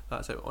folk,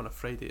 that's out on a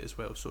Friday as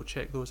well. So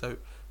check those out,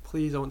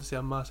 please. I want to say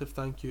a massive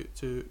thank you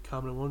to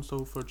Cameron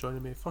Wonsall for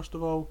joining me first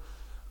of all,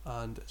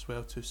 and as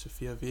well to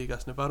Sofia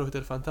Vegas Navarro, who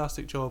did a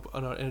fantastic job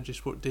on our Energy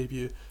Sport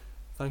debut.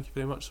 Thank you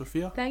very much,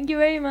 Sophia. Thank you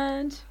very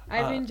much.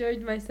 I've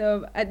enjoyed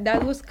myself.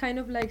 That was kind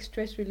of like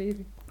stress relief.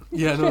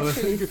 Yeah, no,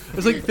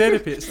 it's like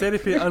therapy. It's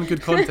therapy and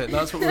good content.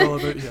 That's what we're all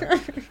about here.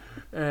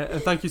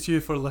 And thank you to you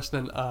for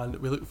listening, and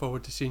we look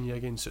forward to seeing you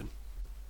again soon.